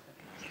lot.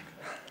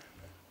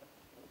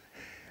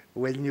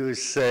 When you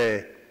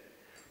say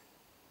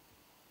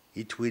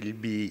it will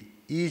be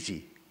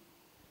easy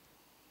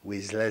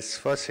with less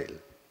fossil,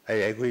 I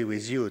agree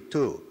with you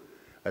too.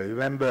 I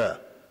remember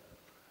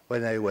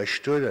when I was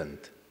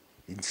student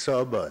in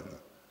Sorbonne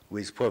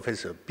with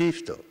Professor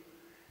Pifto,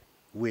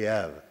 we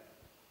have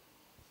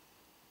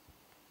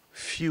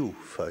few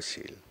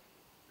fossil,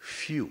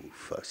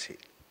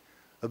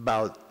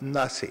 about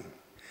nothing.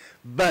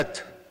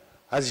 But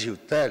as you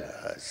tell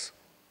us,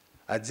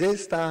 at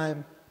this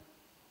time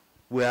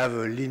we have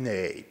a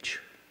lineage.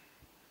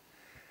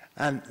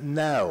 And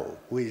now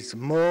with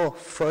more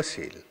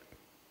fossil,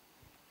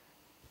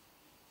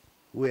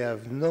 we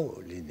have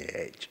no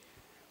lineage.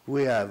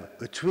 We have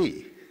a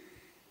tree,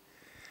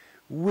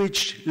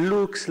 which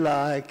looks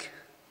like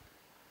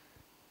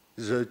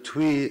the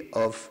tree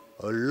of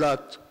a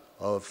lot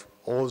of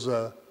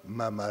other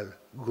mammal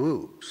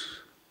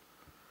groups.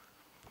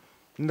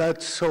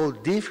 Not so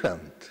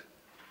different,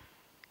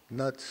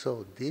 not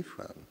so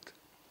different.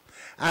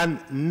 And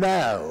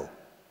now,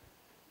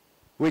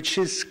 which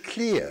is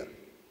clear,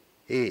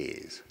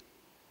 is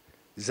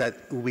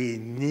that we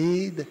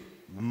need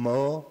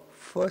more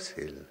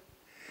fossil,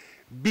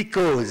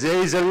 because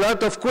there is a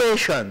lot of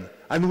question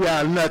and we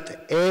are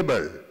not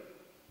able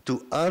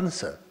to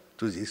answer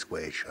to this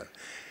question.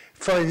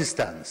 For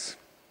instance,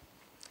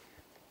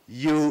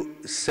 you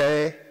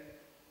say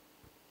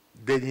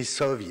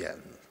Denisovian.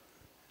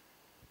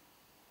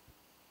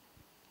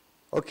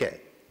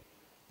 Okay,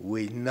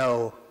 we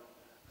know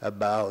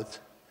about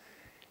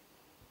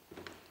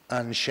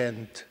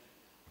ancient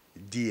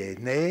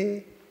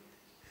DNA,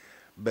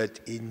 but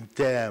in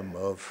terms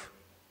of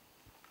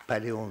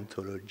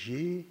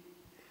paleontology,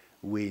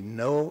 we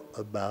know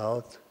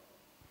about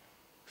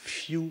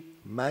few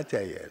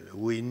material.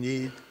 We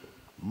need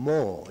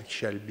more. It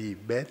shall be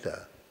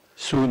better.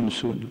 Soon.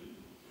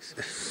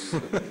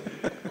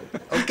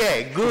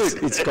 Okay,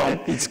 good.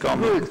 It's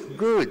coming.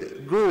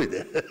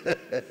 Good.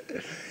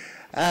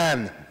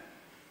 And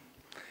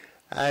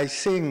I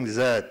think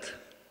that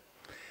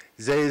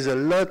there is a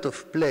lot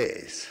of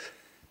place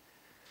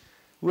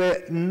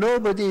where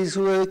nobody is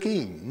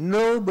working.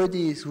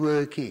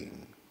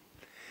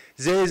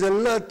 There is a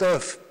lot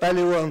of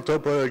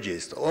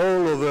paleoanthropologists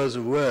all over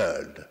the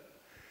world.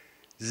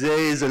 There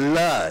is a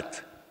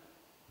lot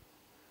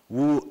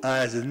who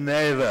has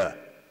never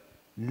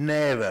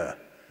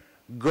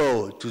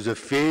go to the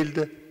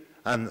field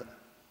and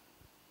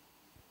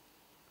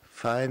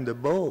find a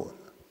bone.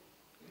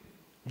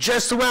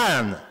 Just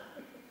one.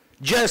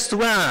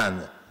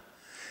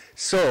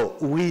 So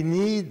we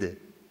need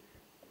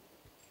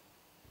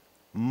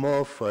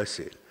more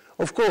fossil.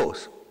 Of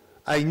course,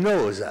 I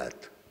know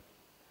that.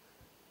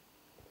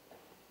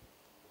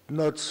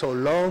 Not so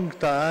long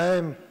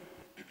time,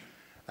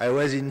 I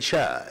was in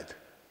Chad.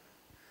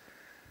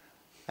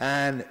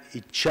 And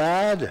in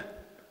Chad,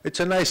 it's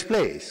a nice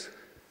place.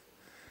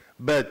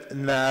 But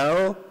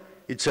now,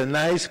 it's a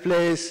nice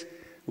place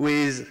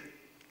with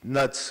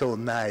not so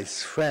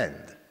nice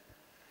friend.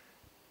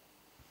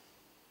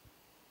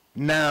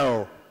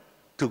 now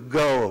to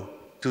go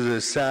to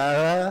the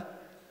Sahara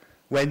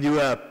when you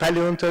are a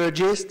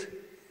paleontologist?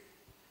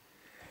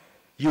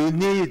 You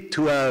need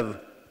to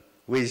have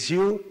with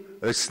you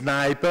a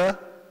sniper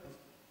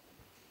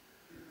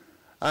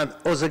and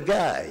other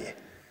guy.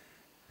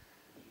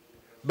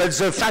 But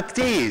the fact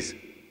is,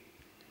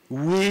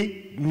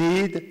 we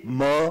need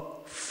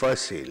more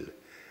fossil.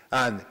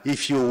 And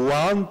if you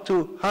want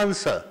to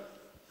answer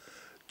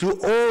to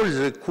all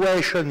the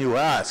questions you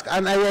ask,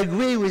 and I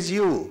agree with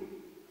you,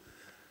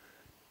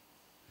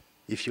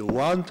 if you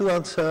want to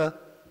answer,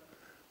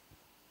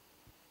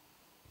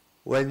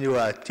 when you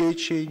are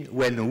teaching,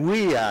 when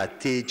we are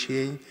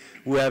teaching,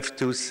 we have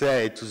to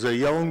say to the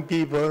young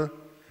people,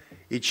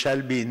 it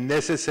shall be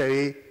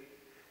necessary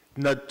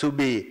not to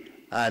be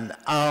an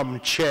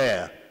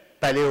armchair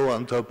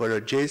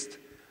paleoanthropologist,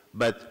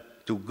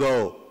 but to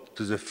go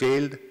to the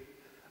field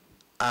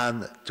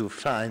and to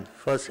find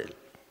fossils.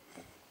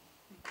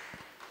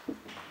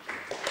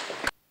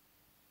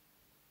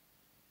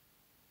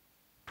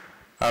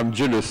 I'm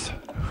jealous.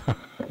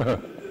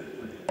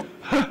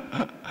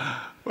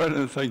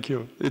 Well, thank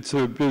you. It's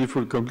a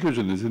beautiful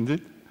conclusion, isn't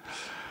it?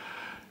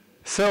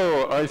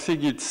 So I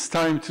think it's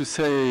time to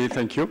say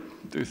thank you.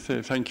 To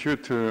say thank you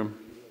to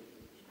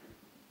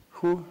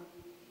who?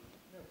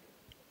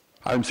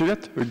 I'm saying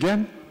that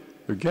again?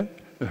 Again?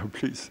 Oh,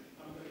 please.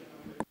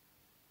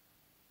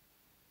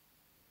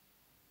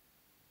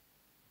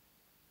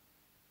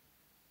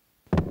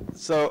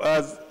 So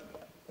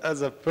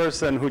as a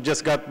person who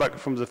just got back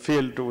from the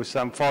field with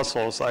some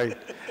fossils, I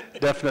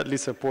definitely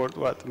support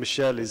what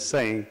Michel is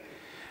saying.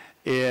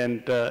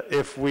 And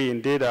if we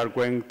indeed are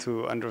going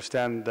to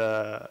understand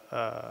the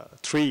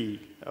tree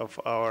of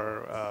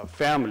our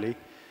family,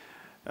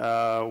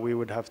 we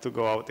would have to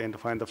go out and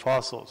find the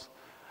fossils.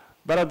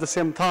 But at the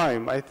same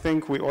time, I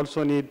think we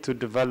also need to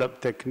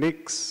develop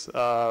techniques,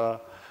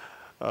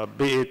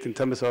 be it in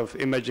terms of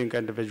imaging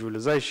and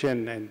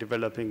visualization and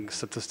developing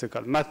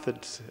statistical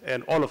methods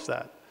and all of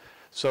that.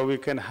 So we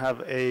can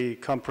have a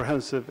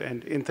comprehensive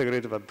and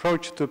integrative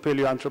approach to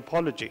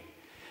paleoanthropology.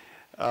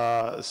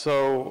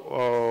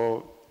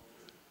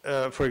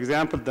 For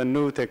example, the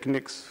new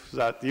techniques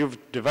that you've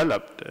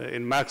developed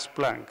in Max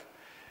Planck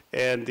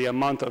and the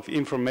amount of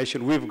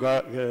information we've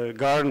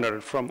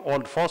garnered from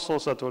old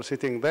fossils that were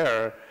sitting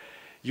there,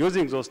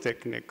 using those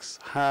techniques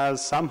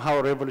has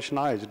somehow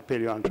revolutionized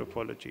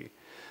paleoanthropology.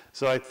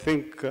 So I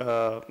think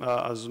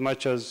as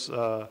much as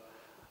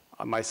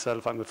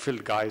myself, I'm a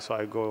field guy, so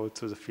I go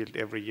to the field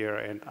every year,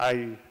 and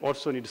I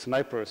also need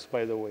snipers,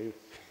 by the way.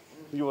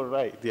 You were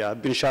right, yeah,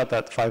 I've been shot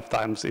at 5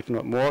 times, if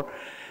not more.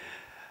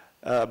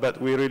 But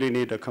we really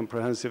need a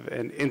comprehensive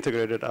and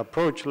integrated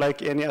approach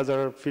like any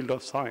other field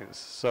of science.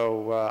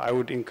 So I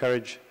would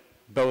encourage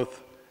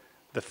both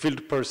the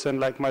field person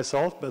like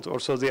myself, but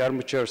also the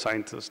armchair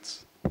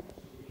scientists.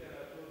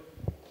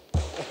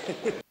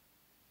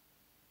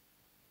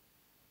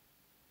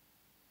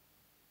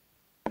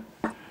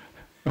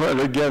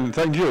 Well, again,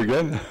 thank you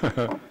again.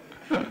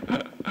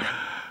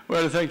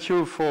 Well, thank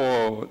you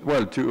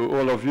to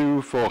all of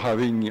you for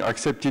having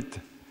accepted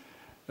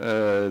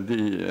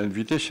the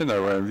invitation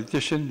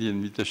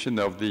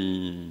of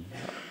the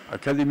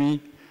Academy,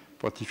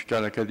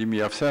 Pontifical Academy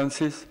of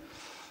Sciences.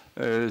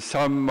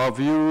 Some of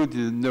you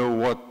didn't know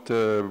what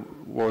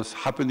was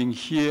happening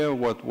here,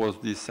 what was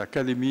this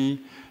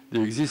academy,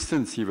 the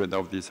existence even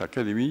of this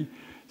academy.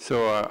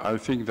 So I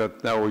think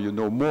that now you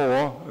know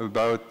more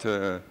about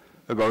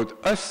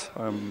us.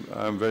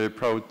 I'm very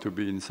proud to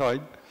be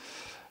inside.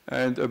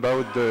 And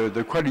about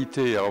the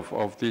quality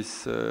of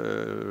this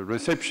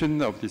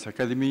reception of this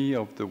academy,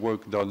 of the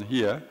work done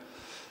here.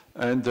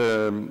 And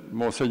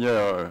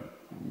Monsignor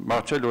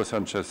Marcello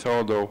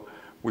Sanchez-Sordo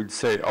will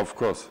say, of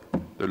course,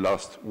 the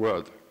last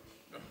word.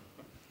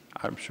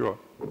 I'm sure.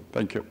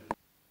 Thank you.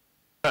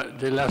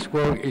 The last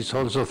word is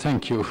also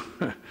thank you.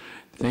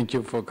 Thank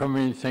you for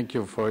coming. Thank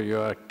you for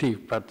your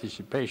active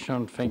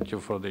participation. Thank you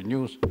for the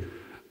news.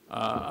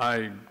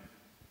 I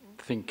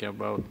think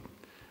about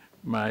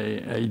my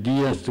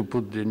ideas to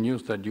put the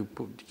news that you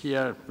put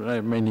here. There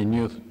are many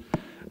news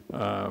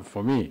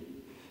for me.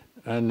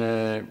 And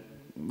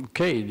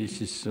okay,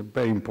 this is a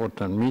very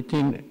important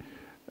meeting.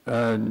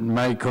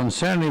 My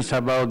concern is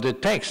about the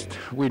text.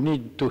 We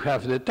need to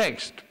have the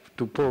text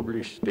to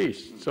publish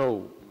this.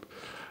 So,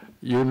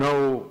 you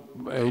know,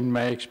 in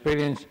my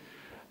experience,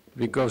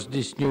 because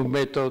these new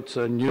methods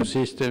and new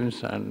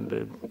systems,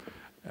 and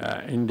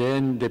in the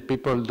end, the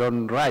people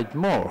don't write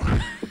more.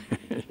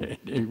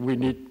 We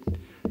need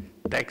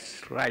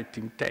text,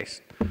 writing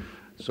text.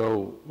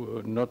 So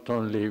not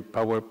only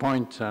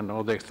PowerPoints and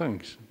other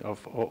things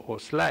or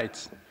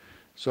slides.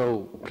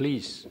 So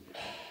please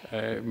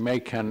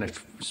make a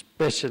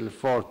special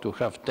effort to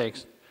have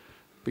text,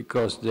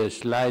 because the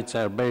slides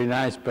are very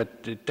nice,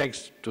 but the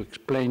text to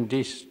explain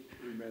this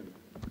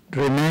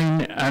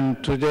remain.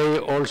 And today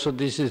also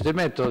this is the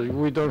method.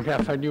 We don't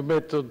have a new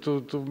method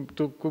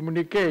to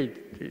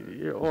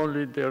communicate,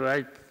 only the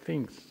right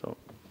things. So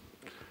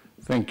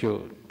thank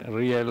you.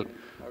 Real.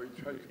 I will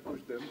try to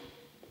push them.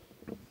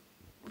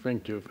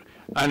 Thank you.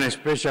 And a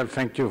special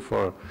thank you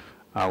for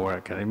our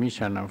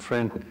academician and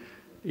friend,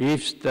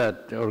 Yves,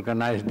 that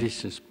organized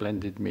this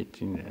splendid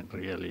meeting. And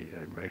really,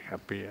 I'm very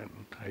happy, and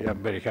I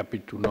am very happy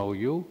to know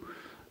you.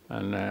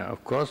 And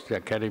of course, the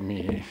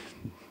Academy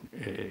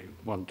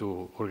want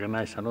to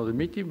organize another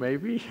meeting,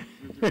 maybe?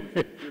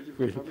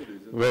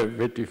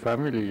 With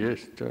family,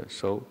 yes.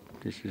 So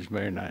this is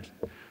very nice.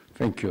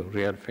 Thank you,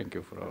 real thank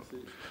you for all.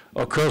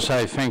 Of course,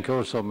 I thank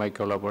also my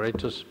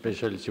collaborators,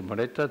 especially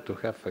Simonetta, to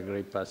have a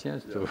great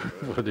patience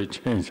for the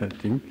change, I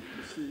think.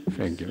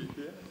 Thank you.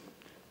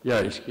 Yeah,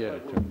 it's here. I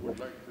would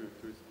like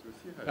to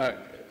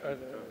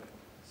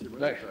see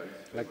her.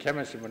 La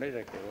chiama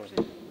Simonetta che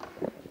vuole.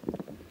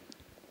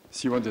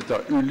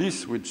 Simonetta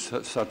Ulysse, with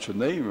such a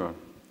name,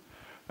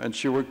 and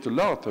she worked a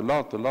lot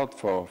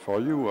for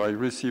you. I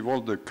received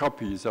all the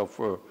copies of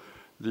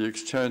the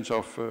exchange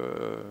of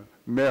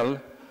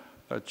mail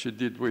that she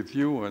did with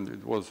you, and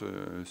it was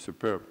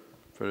superb,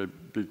 very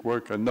big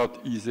work, and not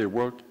easy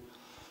work,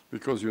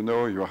 because you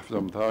know you have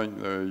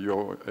sometimes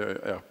your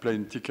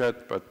airplane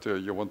ticket, but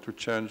you want to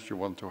change, you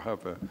want to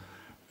have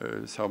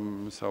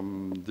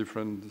some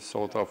different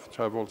sort of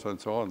travels and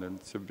so on, and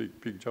it's a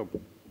big job.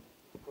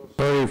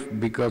 Sorry,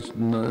 because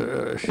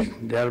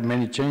there are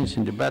many changes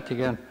in the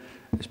Vatican,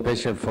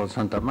 especially for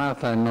Santa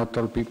Marta, and not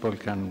all people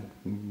can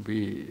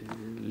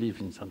live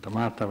in Santa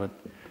Marta, but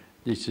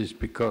this is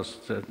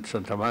because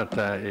Santa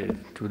Marta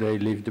today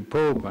lives the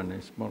Pope, and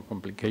it's more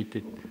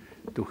complicated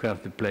to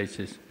have the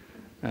places.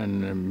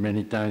 And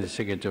many times the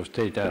Secretary of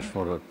State asks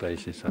for the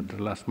places at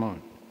the last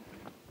moment.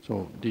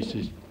 So this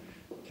is,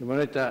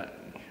 Simonetta,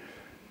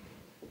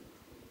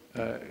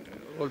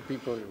 all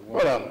people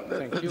want to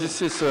thank you.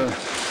 This is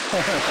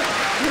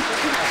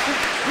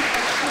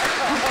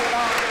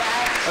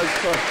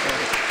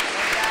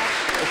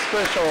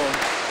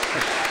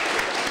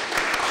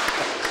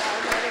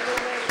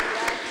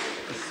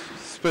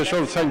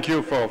special thank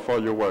you for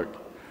your work.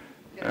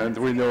 And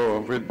we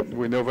know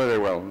very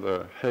well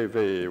the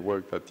heavy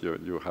work that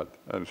you had.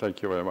 And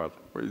thank you very much.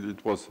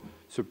 It was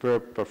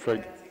superb,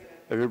 perfect.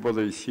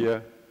 Everybody is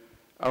here.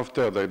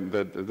 After they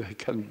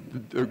can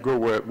go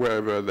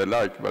wherever they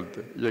like, but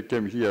you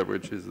came here,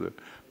 which is the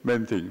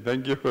main thing.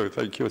 Thank you,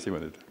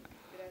 Simonetta.